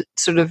message to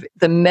sort of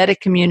the meta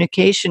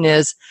communication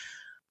is,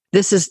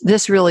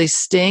 this really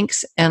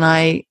stinks, and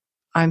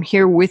I'm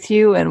here with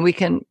you, and we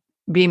can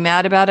be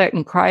mad about it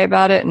and cry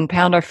about it and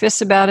pound our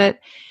fists about it.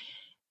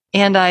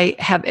 And I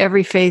have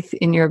every faith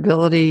in your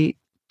ability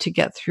to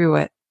get through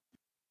it.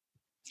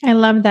 I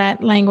love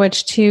that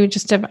language too,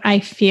 just of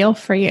I feel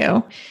for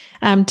you,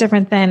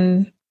 different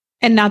than,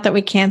 and not that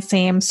we can't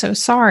say I'm so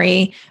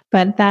sorry,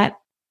 but that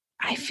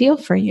I feel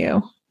for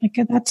you.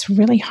 Like, that's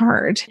really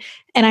hard.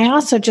 And I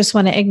also just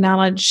want to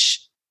acknowledge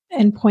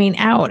and point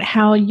out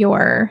how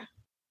your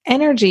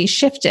energy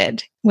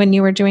shifted when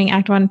you were doing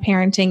Act One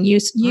parenting.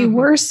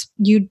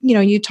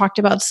 You talked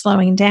about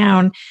slowing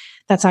down.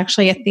 That's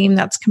actually a theme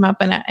that's come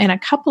up in a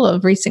couple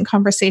of recent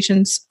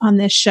conversations on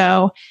this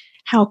show,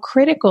 how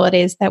critical it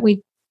is that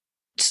we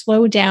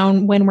slow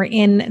down when we're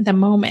in the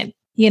moment,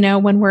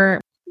 when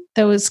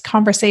those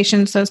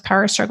conversations, those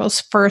power struggles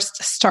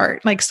first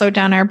start, like slow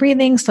down our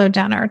breathing, slow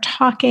down our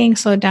talking,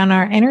 slow down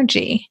our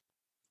energy.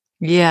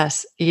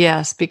 Yes,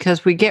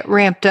 because we get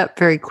ramped up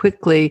very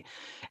quickly.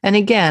 And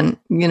again,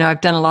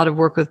 I've done a lot of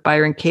work with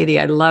Byron Katie.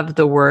 I love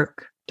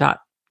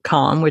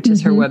thework.com, which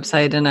is her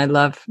website, and I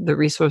love the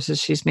resources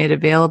she's made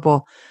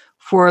available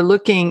for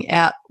looking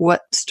at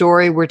what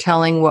story we're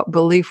telling, what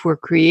belief we're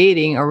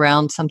creating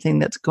around something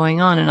that's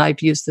going on. And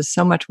I've used this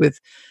so much with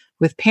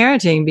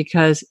parenting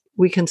because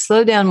we can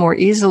slow down more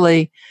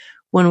easily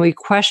when we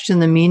question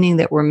the meaning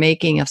that we're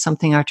making of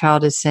something our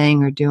child is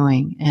saying or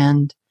doing.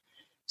 And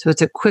so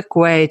it's a quick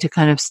way to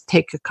kind of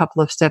take a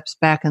couple of steps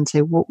back and say,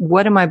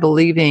 what am I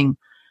believing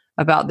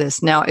about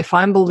this? Now, if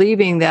I'm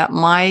believing that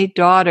my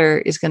daughter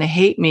is going to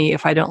hate me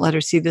if I don't let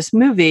her see this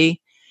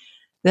movie,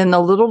 then the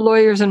little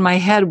lawyers in my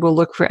head will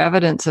look for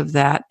evidence of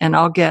that. And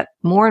I'll get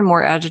more and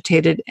more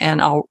agitated,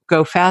 and I'll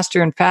go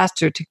faster and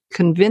faster to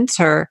convince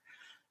her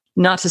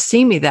not to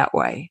see me that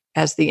way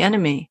as the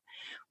enemy.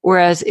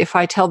 Whereas if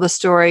I tell the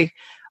story,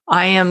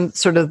 I am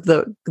sort of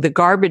the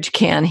garbage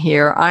can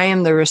here. I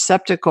am the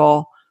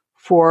receptacle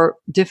for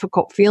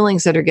difficult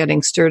feelings that are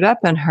getting stirred up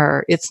in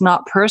her. It's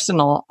not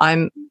personal.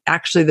 I'm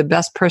actually the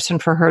best person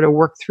for her to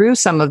work through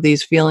some of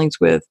these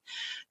feelings with.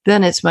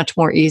 Then it's much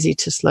more easy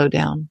to slow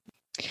down.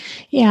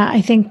 Yeah,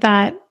 I think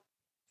that,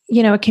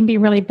 it can be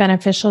really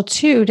beneficial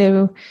too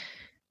to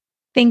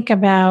think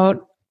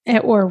about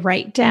it or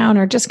write down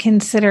or just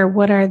consider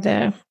what are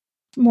the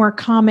more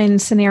common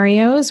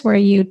scenarios where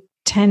you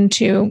tend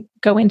to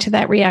go into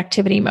that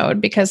reactivity mode,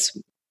 because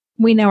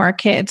we know our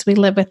kids, we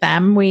live with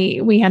them.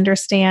 We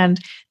understand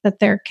that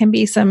there can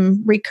be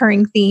some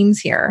recurring themes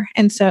here.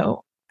 And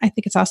so I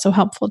think it's also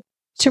helpful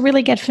to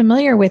really get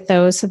familiar with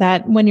those so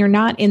that when you're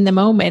not in the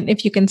moment,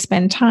 if you can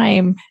spend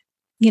time,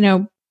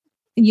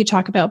 you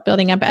talk about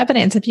building up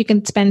evidence. If you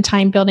can spend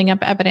time building up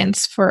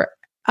evidence for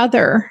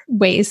other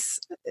ways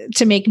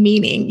to make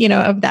meaning,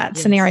 of that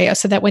scenario,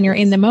 so that when you're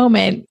in the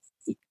moment,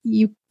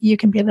 you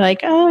can be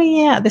like, oh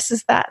yeah, this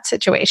is that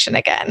situation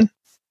again.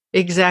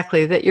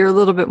 Exactly, that you're a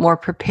little bit more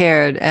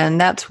prepared. And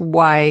that's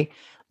why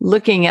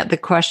looking at the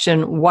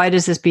question, why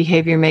does this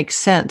behavior make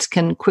sense,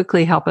 can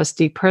quickly help us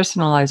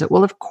depersonalize it.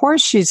 Well, of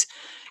course she's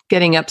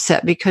getting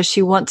upset because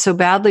she wants so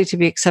badly to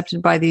be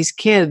accepted by these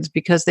kids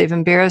because they've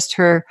embarrassed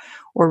her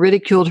or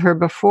ridiculed her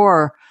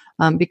before,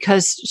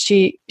 because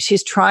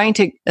she's trying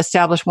to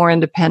establish more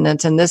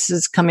independence. And this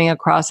is coming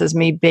across as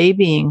me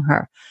babying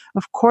her.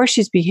 Of course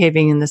she's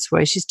behaving in this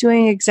way. She's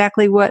doing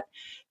exactly what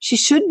she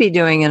should be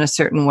doing in a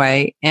certain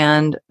way.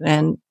 And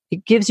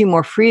it gives you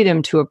more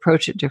freedom to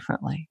approach it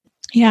differently.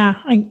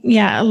 Yeah.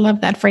 I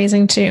love that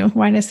phrasing too.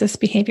 Why does this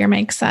behavior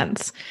make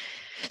sense?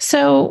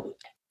 So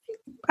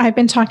I've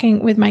been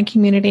talking with my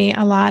community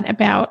a lot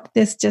about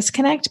this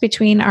disconnect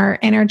between our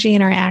energy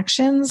and our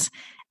actions.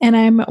 And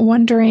I'm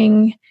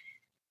wondering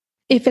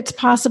if it's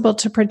possible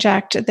to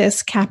project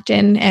this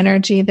captain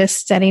energy, this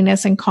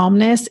steadiness and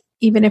calmness,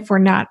 even if we're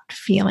not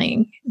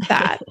feeling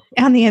that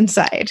on the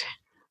inside.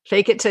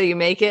 Fake it till you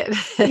make it.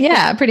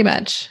 Yeah, pretty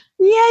much.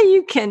 Yeah,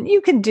 you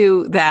can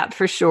do that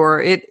for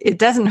sure. It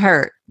doesn't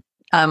hurt.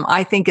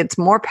 I think it's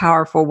more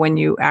powerful when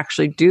you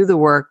actually do the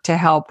work to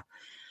help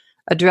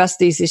address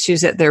these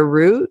issues at their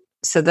root.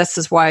 So this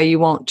is why you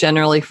won't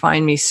generally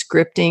find me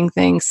scripting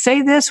things.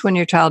 Say this when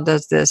your child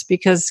does this,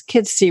 because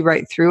kids see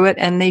right through it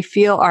and they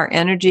feel our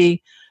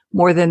energy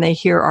more than they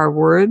hear our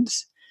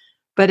words.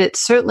 But it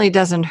certainly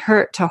doesn't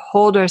hurt to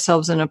hold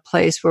ourselves in a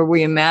place where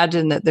we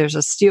imagine that there's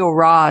a steel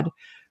rod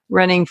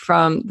running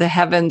from the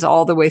heavens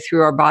all the way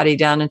through our body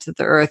down into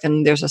the earth.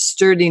 And there's a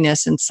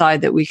sturdiness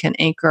inside that we can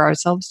anchor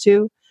ourselves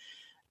to,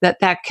 that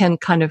can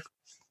kind of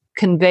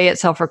convey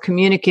itself or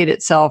communicate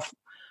itself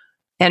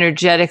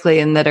energetically,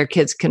 and that our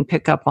kids can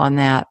pick up on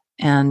that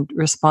and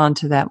respond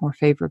to that more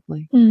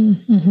favorably.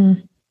 Mm-hmm.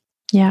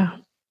 Yeah.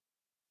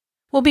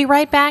 We'll be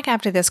right back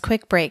after this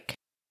quick break.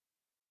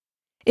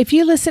 If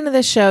you listen to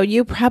the show,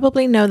 you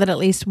probably know that at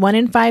least 1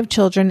 in 5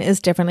 children is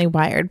differently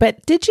wired.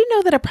 But did you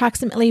know that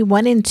approximately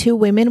 1 in 2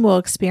 women will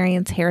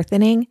experience hair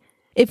thinning?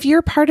 If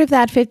you're part of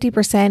that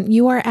 50%,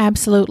 you are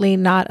absolutely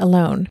not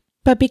alone.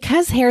 But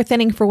because hair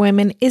thinning for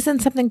women isn't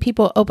something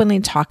people openly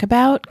talk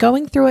about,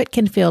 going through it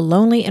can feel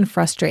lonely and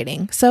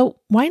frustrating. So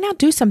why not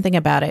do something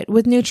about it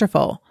with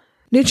Nutrafol?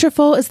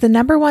 Nutrafol is the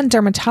 #1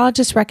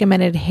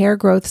 dermatologist-recommended hair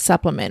growth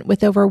supplement,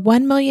 with over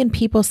 1 million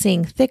people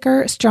seeing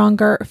thicker,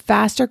 stronger,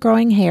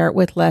 faster-growing hair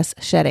with less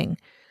shedding.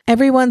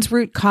 Everyone's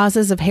root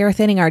causes of hair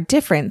thinning are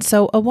different,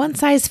 so a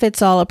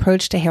one-size-fits-all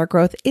approach to hair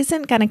growth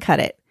isn't going to cut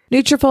it.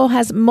 Nutrafol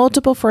has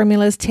multiple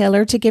formulas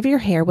tailored to give your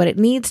hair what it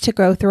needs to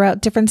grow throughout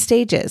different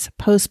stages: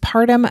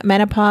 postpartum,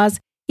 menopause,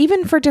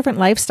 even for different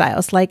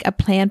lifestyles like a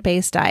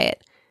plant-based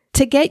diet.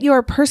 To get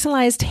your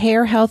personalized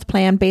hair health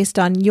plan based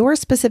on your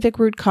specific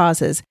root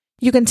causes,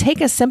 you can take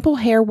a simple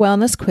hair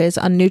wellness quiz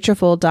on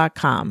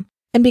Nutrafol.com.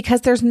 And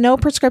because there's no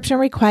prescription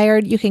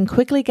required, you can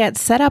quickly get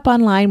set up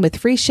online with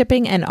free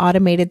shipping and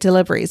automated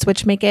deliveries,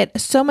 which make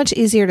it so much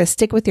easier to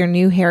stick with your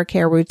new hair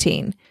care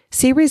routine.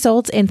 See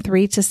results in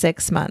 3 to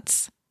 6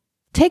 months.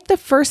 Take the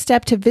first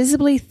step to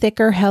visibly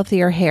thicker,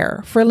 healthier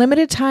hair. For a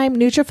limited time,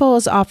 Nutrafol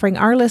is offering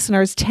our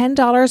listeners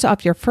 $10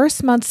 off your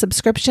first month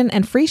subscription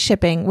and free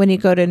shipping when you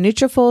go to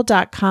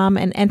Nutrafol.com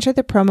and enter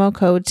the promo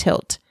code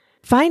TILT.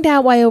 Find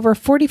out why over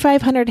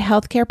 4,500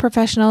 healthcare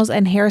professionals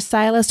and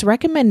hairstylists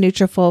recommend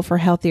Nutrafol for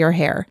healthier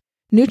hair.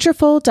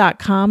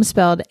 Nutrafol.com,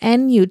 spelled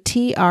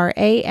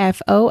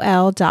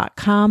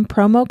Nutrafol.com,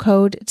 promo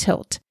code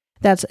TILT.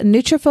 That's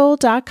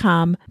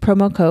Nutrafol.com,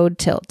 promo code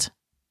TILT.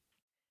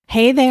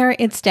 Hey there,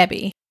 it's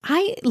Debbie.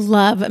 I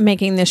love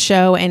making this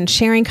show and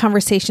sharing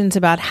conversations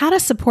about how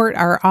to support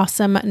our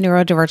awesome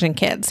neurodivergent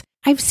kids.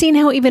 I've seen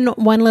how even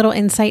one little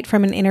insight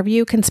from an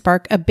interview can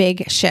spark a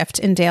big shift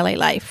in daily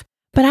life.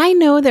 But I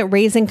know that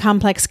raising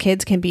complex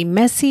kids can be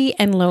messy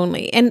and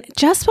lonely. And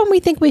just when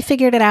we think we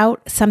figured it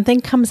out,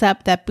 something comes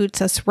up that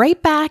boots us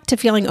right back to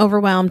feeling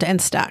overwhelmed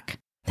and stuck.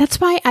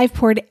 That's why I've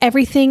poured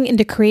everything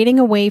into creating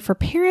a way for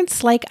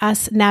parents like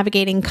us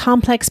navigating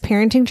complex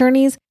parenting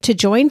journeys to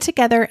join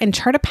together and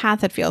chart a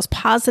path that feels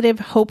positive,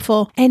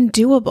 hopeful, and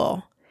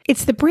doable.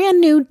 It's the brand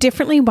new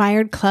Differently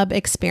Wired Club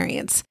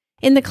experience.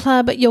 In the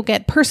club, you'll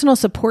get personal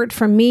support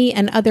from me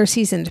and other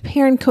seasoned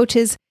parent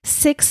coaches,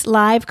 6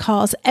 live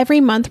calls every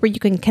month where you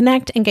can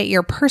connect and get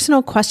your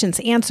personal questions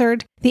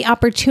answered, the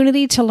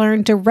opportunity to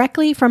learn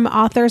directly from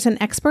authors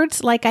and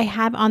experts like I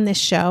have on this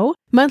show,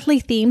 monthly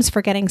themes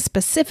for getting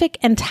specific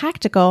and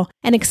tactical,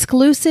 an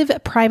exclusive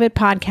private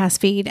podcast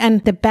feed,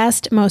 and the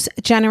best, most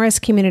generous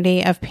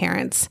community of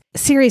parents.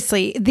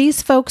 Seriously,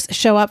 these folks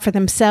show up for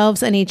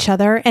themselves and each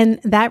other, and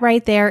that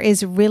right there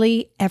is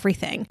really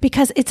everything,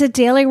 because it's a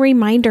daily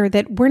reminder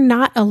that we're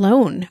not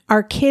alone.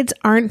 Our kids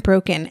aren't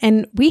broken,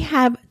 and we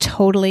have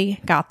totally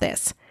got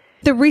this.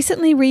 The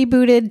recently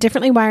rebooted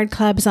Differently Wired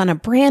Club is on a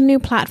brand new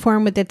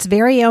platform with its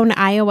very own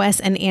iOS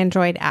and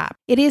Android app.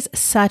 It is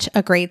such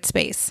a great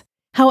space.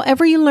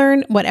 However you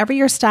learn, whatever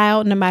your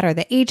style, no matter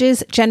the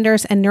ages,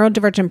 genders, and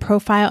neurodivergent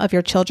profile of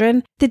your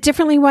children, the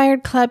Differently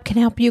Wired Club can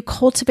help you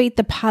cultivate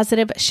the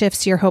positive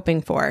shifts you're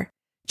hoping for.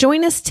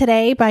 Join us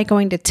today by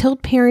going to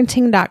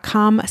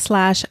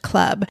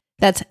tiltparenting.com/club.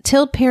 That's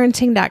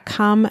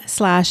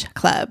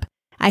tiltparenting.com/club.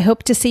 I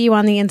hope to see you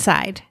on the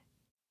inside.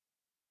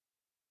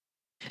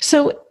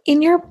 So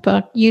in your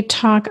book, you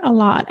talk a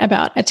lot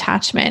about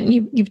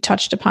attachment. You've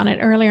touched upon it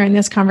earlier in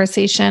this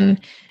conversation,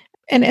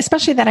 and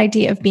especially that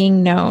idea of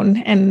being known.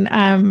 And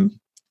I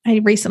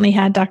recently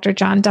had Dr.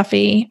 John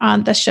Duffy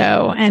on the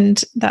show,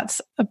 and that's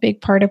a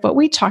big part of what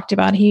we talked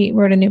about. He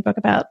wrote a new book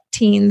about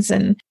teens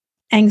and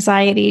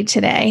anxiety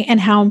today and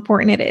how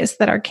important it is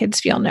that our kids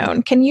feel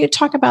known. Can you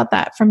talk about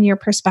that from your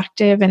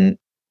perspective and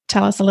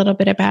tell us a little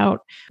bit about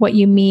what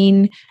you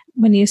mean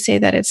when you say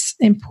that it's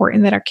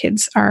important that our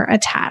kids are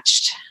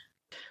attached?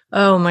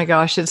 Oh my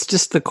gosh, it's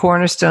just the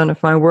cornerstone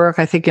of my work.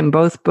 I think in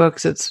both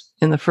books, it's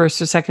in the first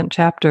or second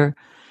chapter.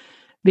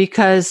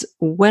 Because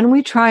when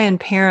we try and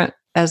parent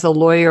as a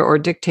lawyer or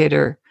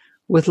dictator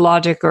with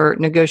logic or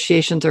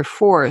negotiations or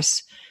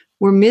force,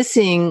 we're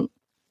missing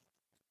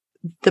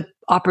the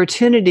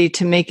opportunity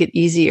to make it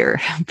easier,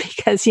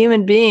 because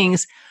human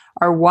beings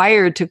are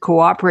wired to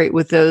cooperate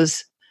with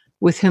those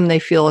with whom they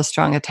feel a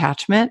strong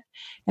attachment,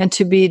 and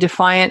to be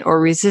defiant or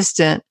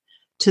resistant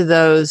to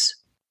those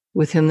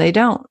with whom they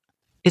don't.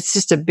 It's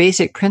just a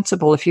basic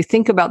principle. If you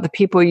think about the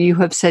people you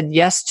have said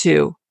yes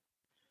to,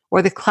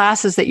 or the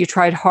classes that you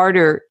tried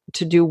harder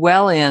to do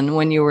well in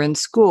when you were in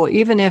school,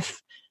 even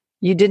if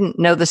you didn't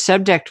know the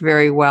subject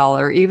very well,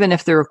 or even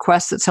if the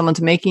request that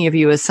someone's making of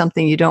you is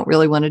something you don't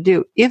really want to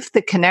do, if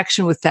the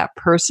connection with that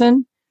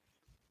person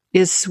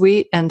is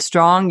sweet and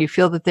strong, you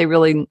feel that they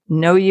really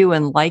know you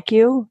and like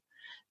you,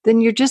 then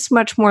you're just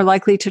much more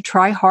likely to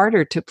try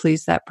harder to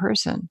please that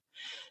person.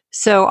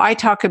 So I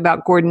talk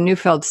about Gordon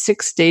Neufeld's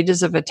 6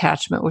 stages of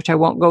attachment, which I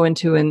won't go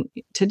into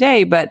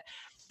today, but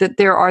that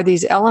there are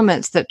these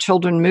elements that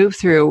children move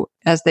through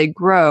as they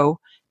grow,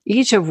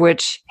 each of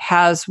which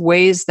has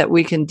ways that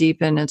we can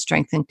deepen and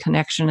strengthen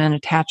connection and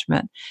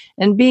attachment.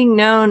 And being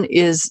known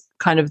is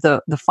kind of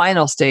the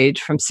final stage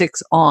from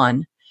 6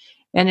 on.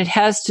 And it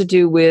has to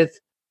do with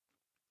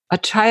a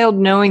child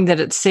knowing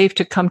that it's safe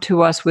to come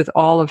to us with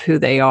all of who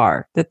they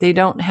are, that they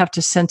don't have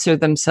to censor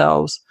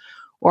themselves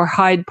or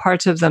hide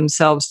parts of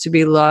themselves to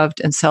be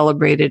loved and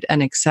celebrated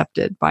and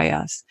accepted by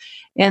us.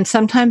 And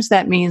sometimes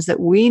that means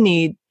that we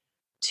need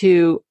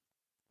to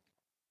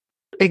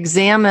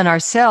examine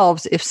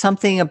ourselves if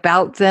something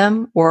about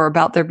them or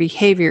about their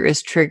behavior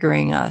is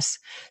triggering us,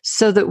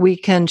 so that we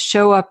can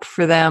show up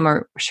for them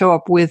or show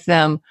up with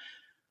them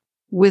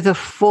with a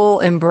full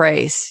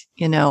embrace.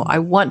 I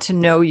want to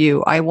know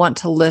you. I want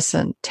to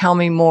listen. Tell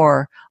me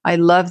more. I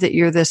love that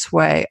you're this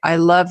way. I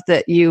love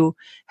that you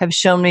have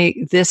shown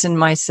me this in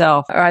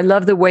myself. Or I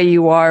love the way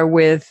you are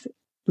with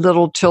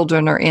little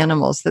children or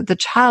animals, that the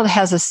child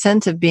has a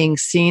sense of being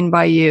seen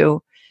by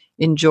you,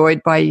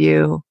 enjoyed by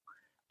you.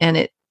 And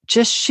it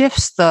just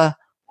shifts the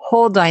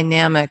whole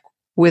dynamic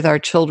with our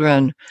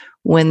children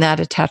when that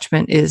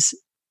attachment is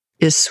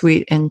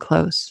sweet and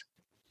close.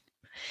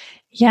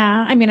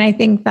 Yeah. I mean, I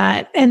think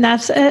that, and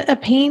that's a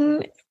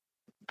pain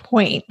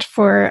point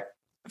for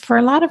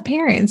a lot of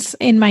parents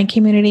in my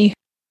community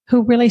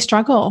who really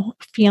struggle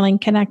feeling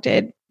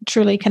connected,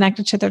 truly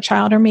connected to their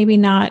child, or maybe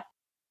not,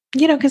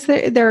 because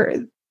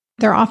they're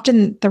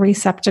often the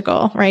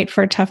receptacle, right,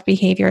 for tough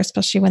behavior,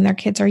 especially when their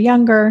kids are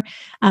younger.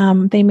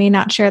 They may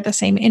not share the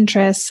same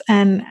interests.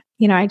 And,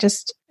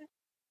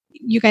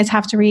 you guys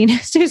have to read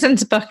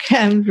Susan's book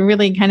and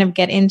really kind of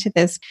get into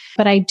this.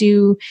 But I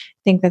do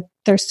think that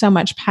there's so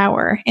much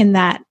power in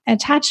that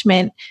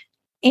attachment.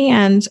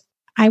 And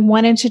I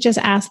wanted to just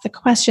ask the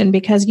question,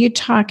 because you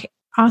talk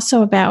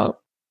also about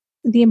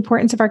the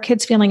importance of our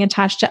kids feeling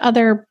attached to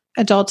other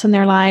adults in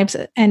their lives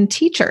and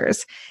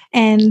teachers.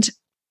 And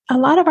a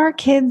lot of our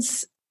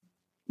kids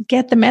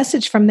get the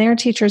message from their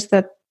teachers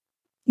that,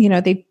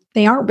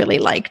 they aren't really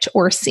liked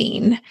or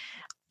seen.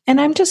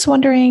 And I'm just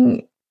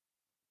wondering,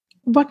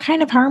 what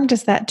kind of harm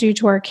does that do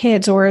to our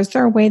kids? Or is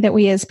there a way that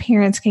we as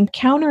parents can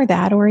counter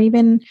that, or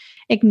even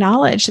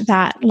acknowledge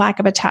that lack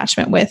of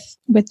attachment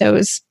with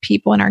those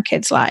people in our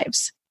kids'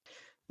 lives?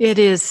 It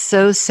is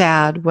so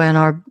sad when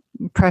our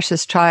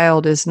precious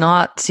child is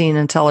not seen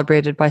and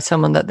celebrated by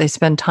someone that they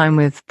spend time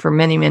with for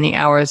many, many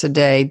hours a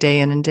day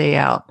in and day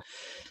out.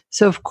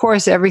 So, of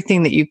course,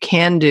 everything that you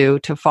can do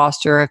to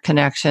foster a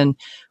connection,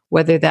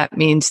 whether that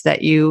means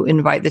that you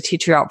invite the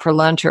teacher out for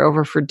lunch or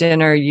over for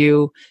dinner,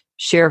 you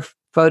share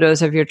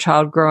photos of your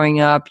child growing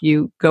up,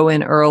 you go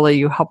in early,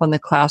 you help in the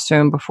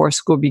classroom before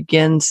school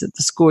begins at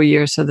the school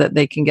year so that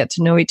they can get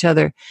to know each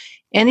other.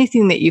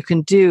 Anything that you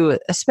can do,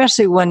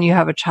 especially when you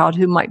have a child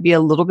who might be a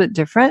little bit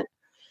different,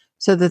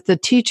 so that the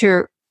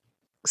teacher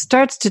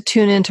starts to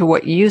tune into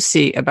what you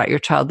see about your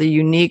child, the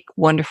unique,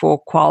 wonderful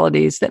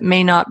qualities that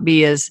may not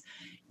be as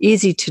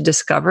easy to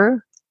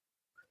discover.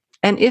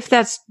 And if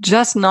that's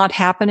just not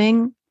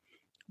happening,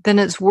 then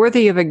it's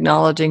worthy of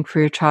acknowledging for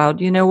your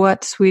child. You know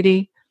what,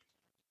 sweetie?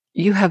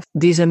 You have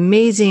these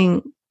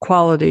amazing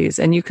qualities,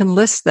 and you can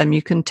list them.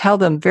 You can tell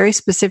them very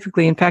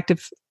specifically. In fact,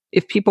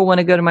 if people want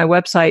to go to my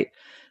website,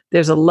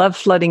 there's a love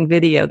flooding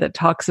video that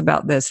talks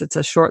about this. It's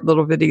a short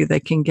little video they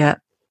can get.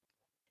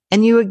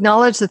 And you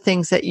acknowledge the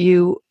things that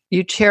you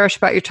cherish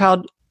about your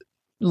child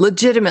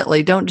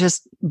legitimately. Don't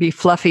just be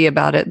fluffy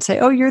about it and say,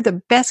 oh, you're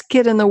the best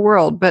kid in the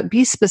world, but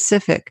be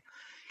specific.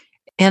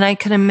 And I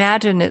can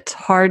imagine it's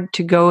hard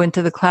to go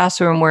into the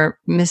classroom where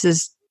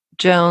Mrs.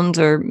 Jones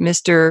or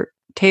Mr.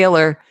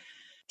 Taylor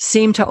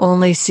seem to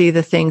only see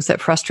the things that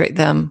frustrate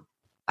them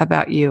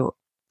about you.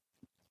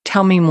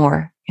 Tell me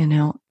more,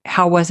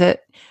 how was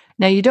it?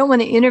 Now, you don't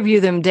want to interview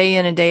them day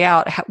in and day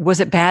out. Was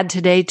it bad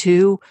today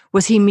too?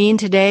 Was he mean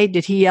today?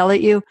 Did he yell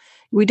at you?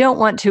 We don't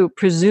want to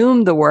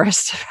presume the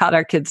worst about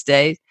our kids'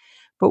 day,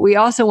 but we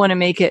also want to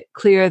make it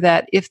clear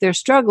that if they're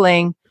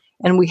struggling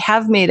and we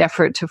have made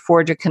effort to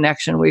forge a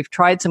connection, we've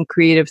tried some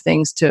creative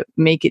things to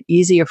make it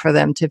easier for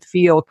them to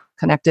feel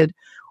connected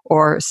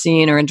or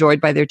seen or enjoyed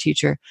by their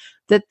teacher,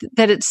 that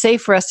it's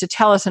safe for us to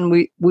tell us, and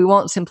we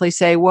won't simply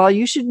say, well,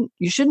 you shouldn't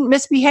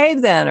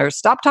misbehave then, or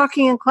stop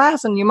talking in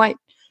class and he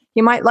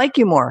might like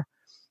you more.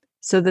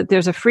 So that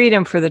there's a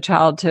freedom for the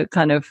child to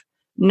kind of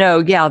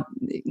know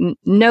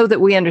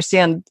that we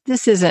understand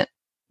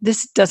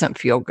this doesn't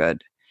feel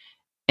good.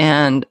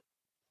 And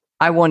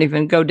I won't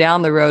even go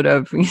down the road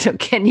of,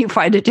 can you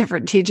find a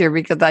different teacher?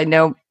 Because I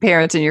know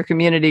parents in your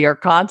community are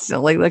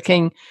constantly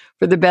looking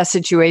for the best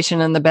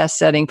situation and the best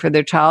setting for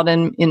their child.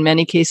 And in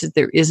many cases,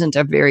 there isn't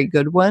a very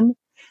good one.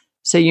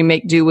 So you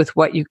make do with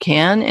what you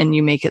can, and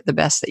you make it the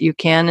best that you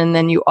can. And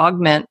then you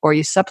augment or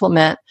you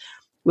supplement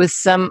with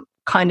some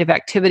kind of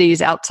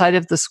activities outside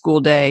of the school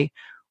day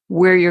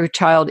where your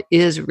child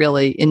is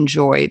really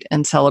enjoyed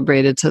and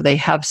celebrated, so they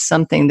have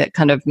something that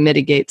kind of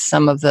mitigates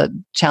some of the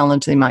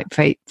challenge they might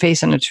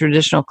face in a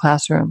traditional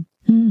classroom.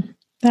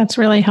 That's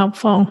really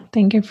helpful.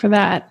 Thank you for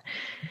that.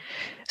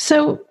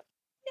 So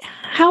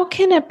how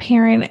can a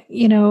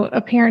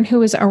parent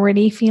who is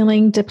already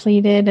feeling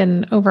depleted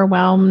and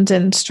overwhelmed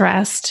and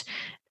stressed,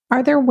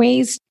 are there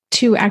ways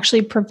to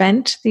actually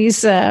prevent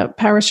these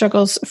power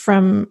struggles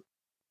from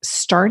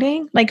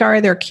starting? Like,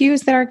 are there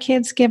cues that our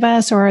kids give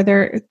us, or are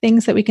there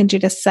things that we can do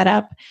to set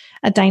up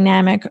a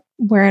dynamic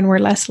wherein we're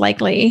less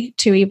likely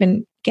to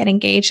even get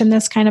engaged in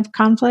this kind of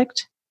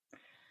conflict?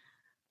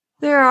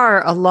 There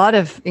are a lot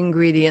of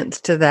ingredients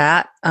to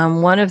that.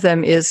 One of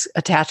them is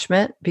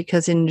attachment,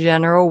 because in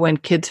general, when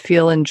kids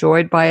feel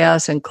enjoyed by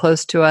us and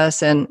close to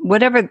us, and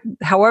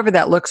however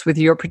that looks with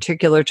your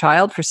particular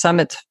child, for some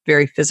it's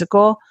very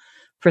physical.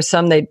 For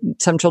some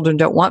children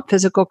don't want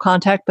physical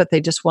contact, but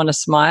they just want a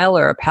smile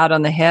or a pat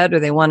on the head, or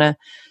they want to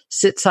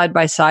sit side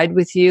by side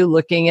with you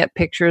looking at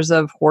pictures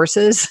of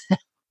horses,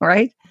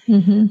 right?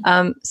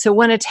 Mm-hmm. So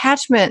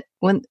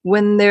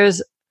when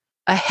there's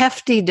a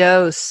hefty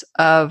dose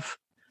of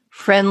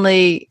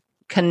friendly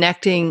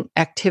connecting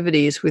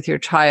activities with your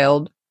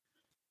child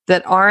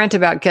that aren't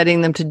about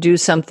getting them to do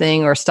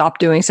something or stop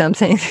doing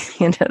something,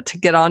 to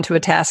get onto a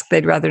task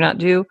they'd rather not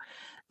do,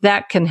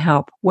 that can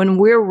help. When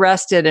we're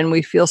rested and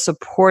we feel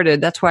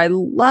supported, that's why I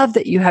love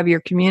that you have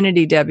your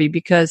community, Debbie,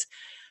 because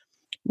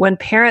when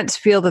parents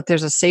feel that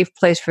there's a safe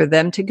place for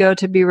them to go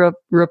to be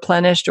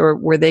replenished, or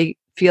where they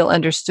feel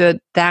understood,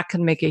 that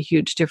can make a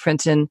huge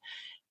difference in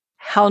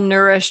how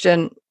nourished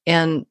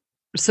and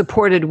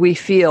supported we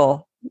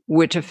feel,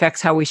 which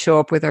affects how we show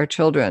up with our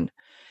children.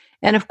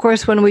 And of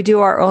course, when we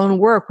do our own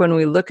work, when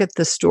we look at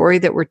the story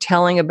that we're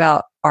telling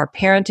about our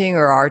parenting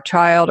or our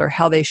child or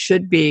how they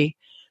should be,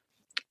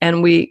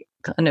 and we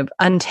kind of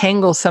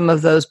untangle some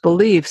of those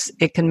beliefs,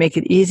 it can make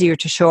it easier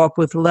to show up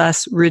with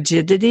less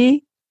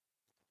rigidity,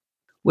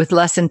 with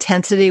less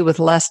intensity, with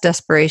less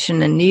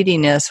desperation and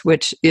neediness,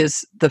 which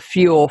is the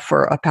fuel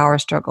for a power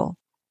struggle.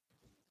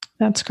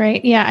 That's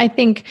great. Yeah, I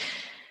think,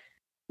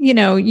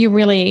 you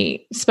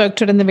really spoke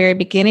to it in the very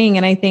beginning.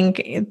 And I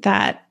think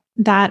that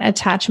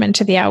attachment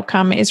to the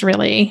outcome is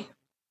really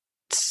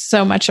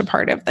so much a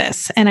part of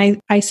this.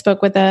 And I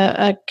spoke with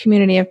a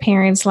community of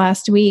parents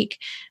last week,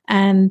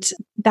 and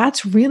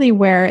that's really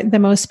where the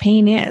most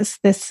pain is,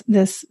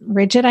 this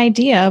rigid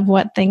idea of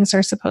what things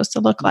are supposed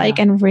to look like,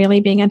 and really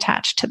being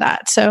attached to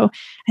that. So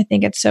I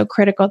think it's so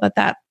critical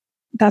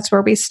that's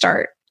where we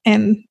start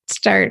answering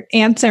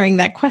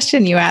that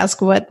question you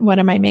ask, what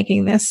am I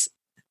making this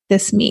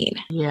mean?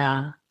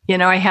 Yeah.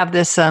 I have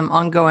this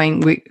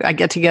ongoing, I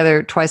get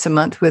together twice a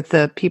month with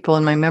the people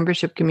in my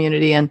membership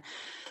community, and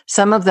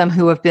some of them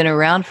who have been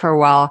around for a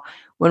while,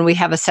 when we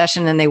have a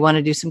session and they want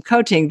to do some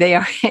coaching, they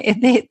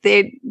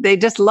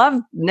just love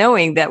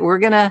knowing that we're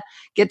going to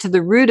get to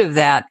the root of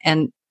that.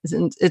 And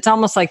it's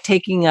almost like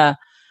taking an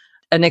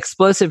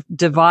explosive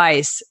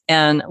device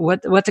and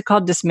what's it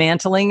called?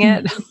 Dismantling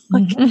it.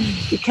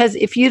 Because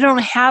if you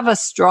don't have a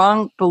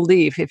strong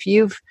belief, if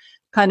you've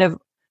kind of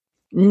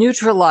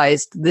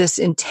neutralized this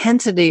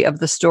intensity of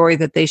the story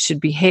that they should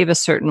behave a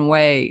certain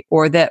way,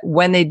 or that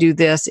when they do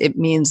this, it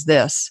means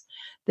this,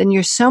 then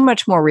you're so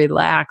much more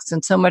relaxed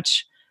and so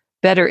much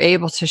better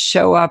able to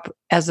show up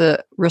as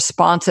a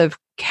responsive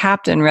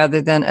captain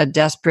rather than a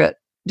desperate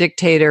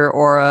dictator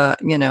or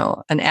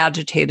an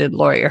agitated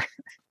lawyer.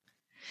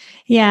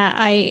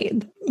 Yeah,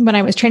 when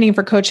I was training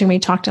for coaching, we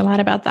talked a lot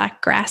about that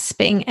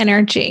grasping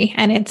energy,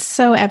 and it's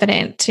so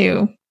evident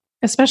to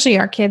especially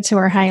our kids who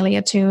are highly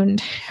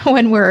attuned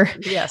when we're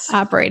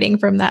operating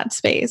from that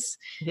space.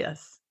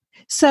 Yes.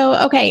 So,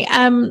 okay.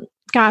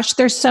 Gosh,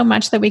 there's so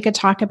much that we could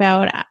talk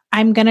about.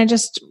 I'm going to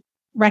just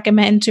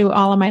recommend to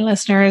all of my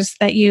listeners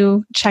that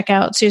you check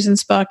out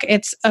Susan's book.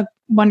 It's a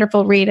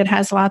wonderful read. It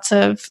has lots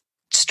of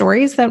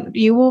stories that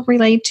you will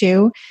relate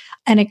to,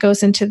 and it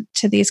goes into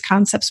these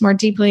concepts more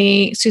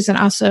deeply. Susan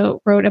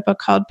also wrote a book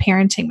called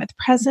Parenting with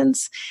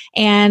Presence,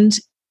 and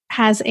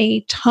has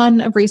a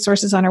ton of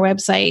resources on our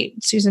website.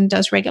 Susan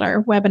does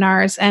regular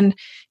webinars, and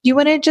you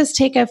want to just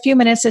take a few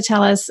minutes to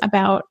tell us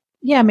about,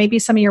 maybe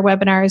some of your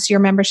webinars,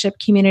 your membership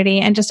community,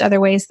 and just other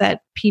ways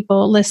that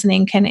people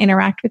listening can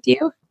interact with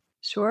you.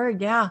 Sure.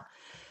 Yeah.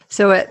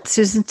 So at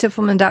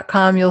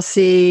susanstiffelman.com, you'll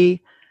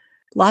see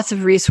lots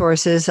of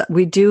resources.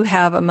 We do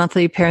have a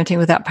monthly Parenting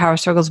Without Power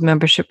Struggles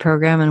membership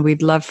program, and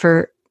we'd love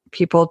for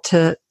people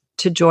to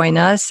join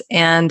us.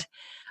 And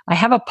I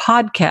have a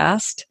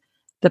podcast.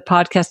 The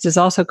podcast is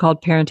also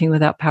called Parenting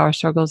Without Power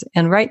Struggles.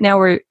 And right now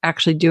we're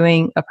actually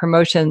doing a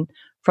promotion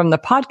from the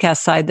podcast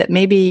side that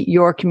maybe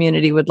your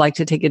community would like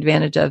to take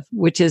advantage of,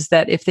 which is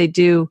that if they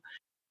do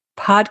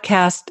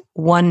podcast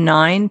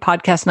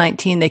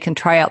 19, they can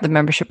try out the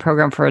membership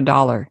program for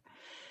 $1.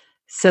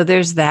 So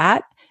there's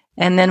that.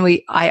 And then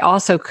I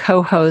also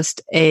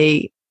co-host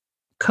a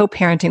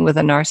co-parenting with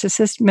a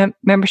narcissist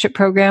membership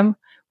program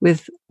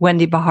with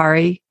Wendy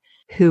Bahari,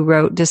 who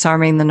wrote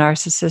Disarming the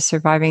Narcissist,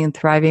 Surviving and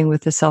Thriving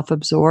with the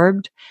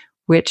Self-Absorbed,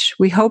 which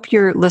we hope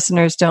your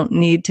listeners don't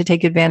need to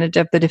take advantage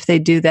of. But if they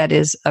do, that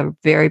is a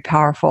very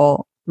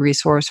powerful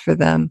resource for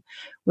them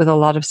with a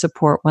lot of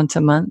support once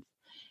a month.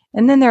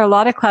 And then there are a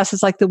lot of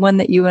classes like the one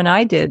that you and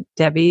I did,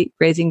 Debbie,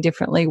 Raising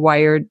Differently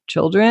Wired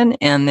Children.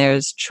 And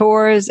there's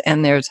chores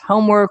and there's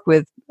homework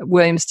with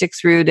William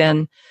Stixrud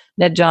and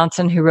Ned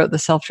Johnson, who wrote The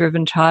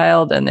Self-Driven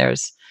Child. And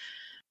there's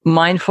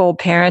Mindful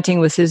Parenting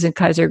with Susan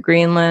Kaiser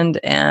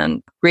Greenland,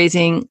 and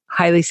Raising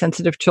Highly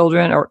Sensitive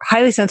Children, or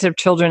Highly Sensitive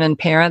Children and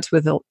Parents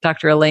with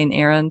Dr. Elaine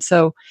Aron.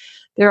 So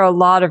there are a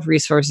lot of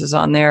resources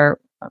on there.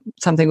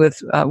 Something with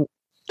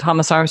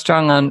Thomas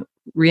Armstrong on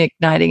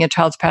reigniting a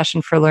child's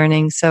passion for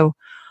learning. So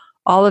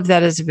all of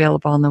that is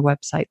available on the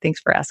website. Thanks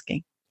for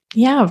asking.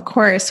 Yeah, of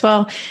course.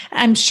 Well,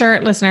 I'm sure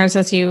listeners,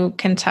 as you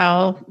can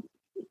tell,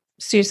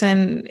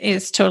 Susan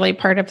is totally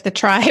part of the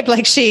tribe.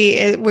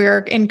 We're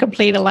in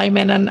complete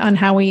alignment on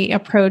how we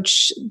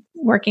approach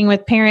working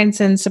with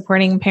parents and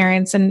supporting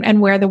parents and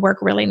where the work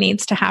really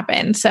needs to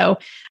happen. So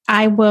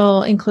I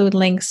will include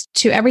links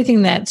to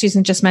everything that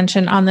Susan just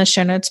mentioned on the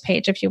show notes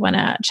page if you want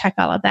to check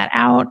all of that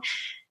out.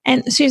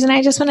 And Susan,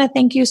 I just want to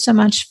thank you so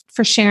much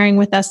for sharing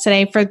with us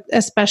today,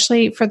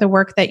 especially for the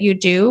work that you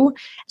do.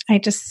 I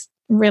just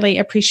really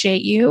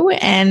appreciate you.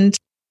 And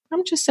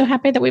I'm just so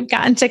happy that we've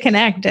gotten to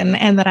connect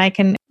and that I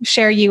can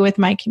share you with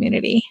my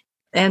community.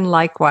 And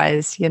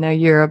likewise,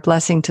 you're a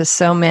blessing to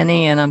so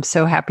many. And I'm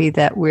so happy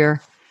that we're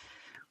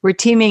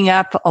teaming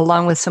up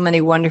along with so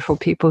many wonderful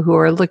people who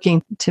are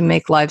looking to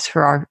make lives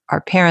for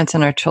our parents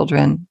and our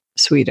children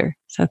sweeter.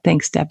 So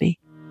thanks, Debbie.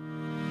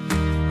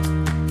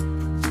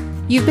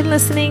 You've been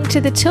listening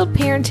to the Tilt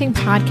Parenting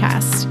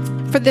Podcast.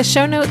 For the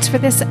show notes for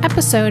this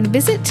episode,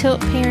 visit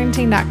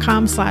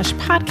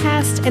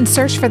tiltparenting.com/podcast and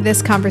search for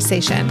this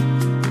conversation.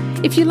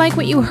 If you like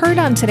what you heard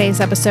on today's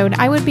episode,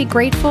 I would be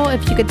grateful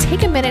if you could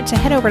take a minute to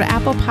head over to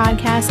Apple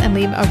Podcasts and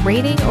leave a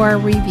rating or a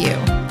review.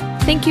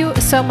 Thank you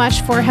so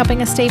much for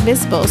helping us stay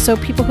visible so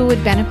people who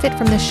would benefit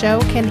from the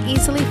show can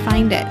easily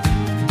find it.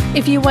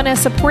 If you want to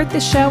support the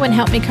show and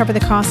help me cover the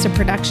cost of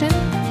production,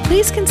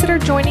 please consider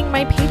joining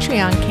my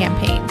Patreon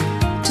campaign.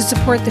 To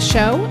support the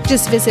show,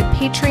 just visit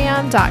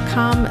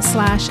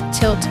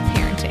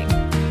patreon.com/tiltparenting.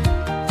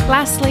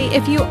 Lastly,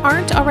 if you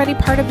aren't already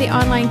part of the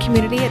online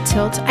community at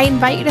Tilt, I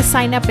invite you to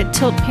sign up at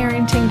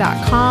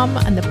tiltparenting.com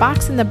on the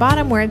box in the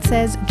bottom where it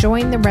says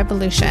Join the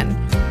Revolution.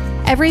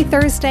 Every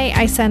Thursday,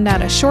 I send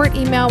out a short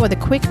email with a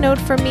quick note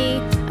from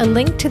me, a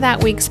link to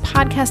that week's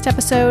podcast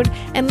episode,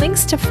 and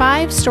links to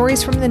 5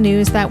 stories from the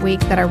news that week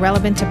that are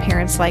relevant to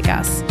parents like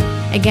us.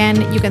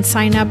 Again, you can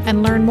sign up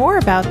and learn more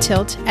about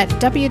Tilt at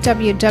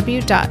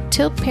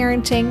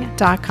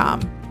www.tiltparenting.com.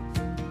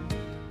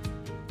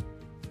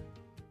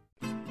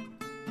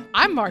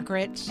 I'm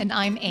Margaret. And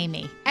I'm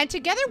Amy. And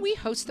together we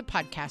host the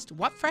podcast,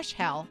 What Fresh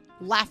Hell?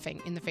 Laughing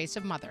in the Face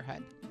of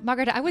Motherhood.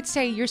 Margaret, I would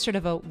say you're sort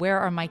of a where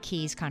are my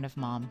keys kind of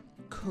mom.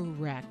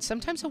 Correct.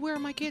 Sometimes a where are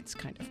my kids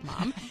kind of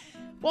mom.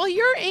 Well,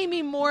 you're,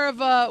 Amy, more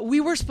of a we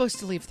were supposed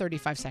to leave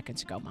 35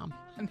 seconds ago, mom.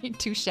 I mean,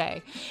 touche.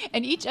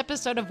 In each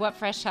episode of What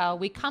Fresh Hell,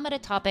 we come at a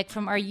topic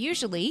from our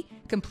usually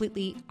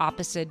completely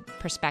opposite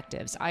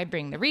perspectives. I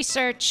bring the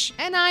research.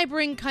 And I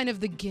bring kind of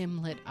the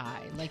gimlet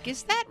eye. Like,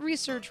 is that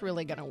research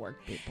really going to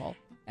work, people?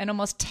 And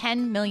almost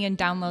 10 million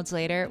downloads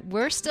later,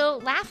 we're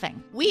still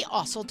laughing. We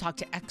also talk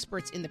to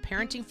experts in the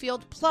parenting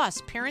field,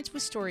 plus parents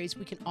with stories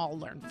we can all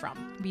learn from.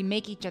 We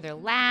make each other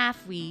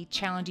laugh, we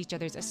challenge each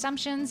other's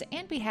assumptions,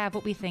 and we have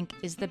what we think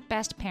is the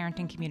best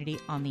parenting community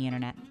on the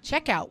internet.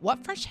 Check out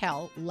What Fresh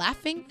Hell?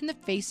 Laughing in the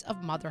Face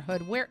of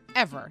Motherhood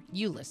wherever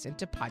you listen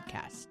to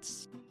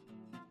podcasts.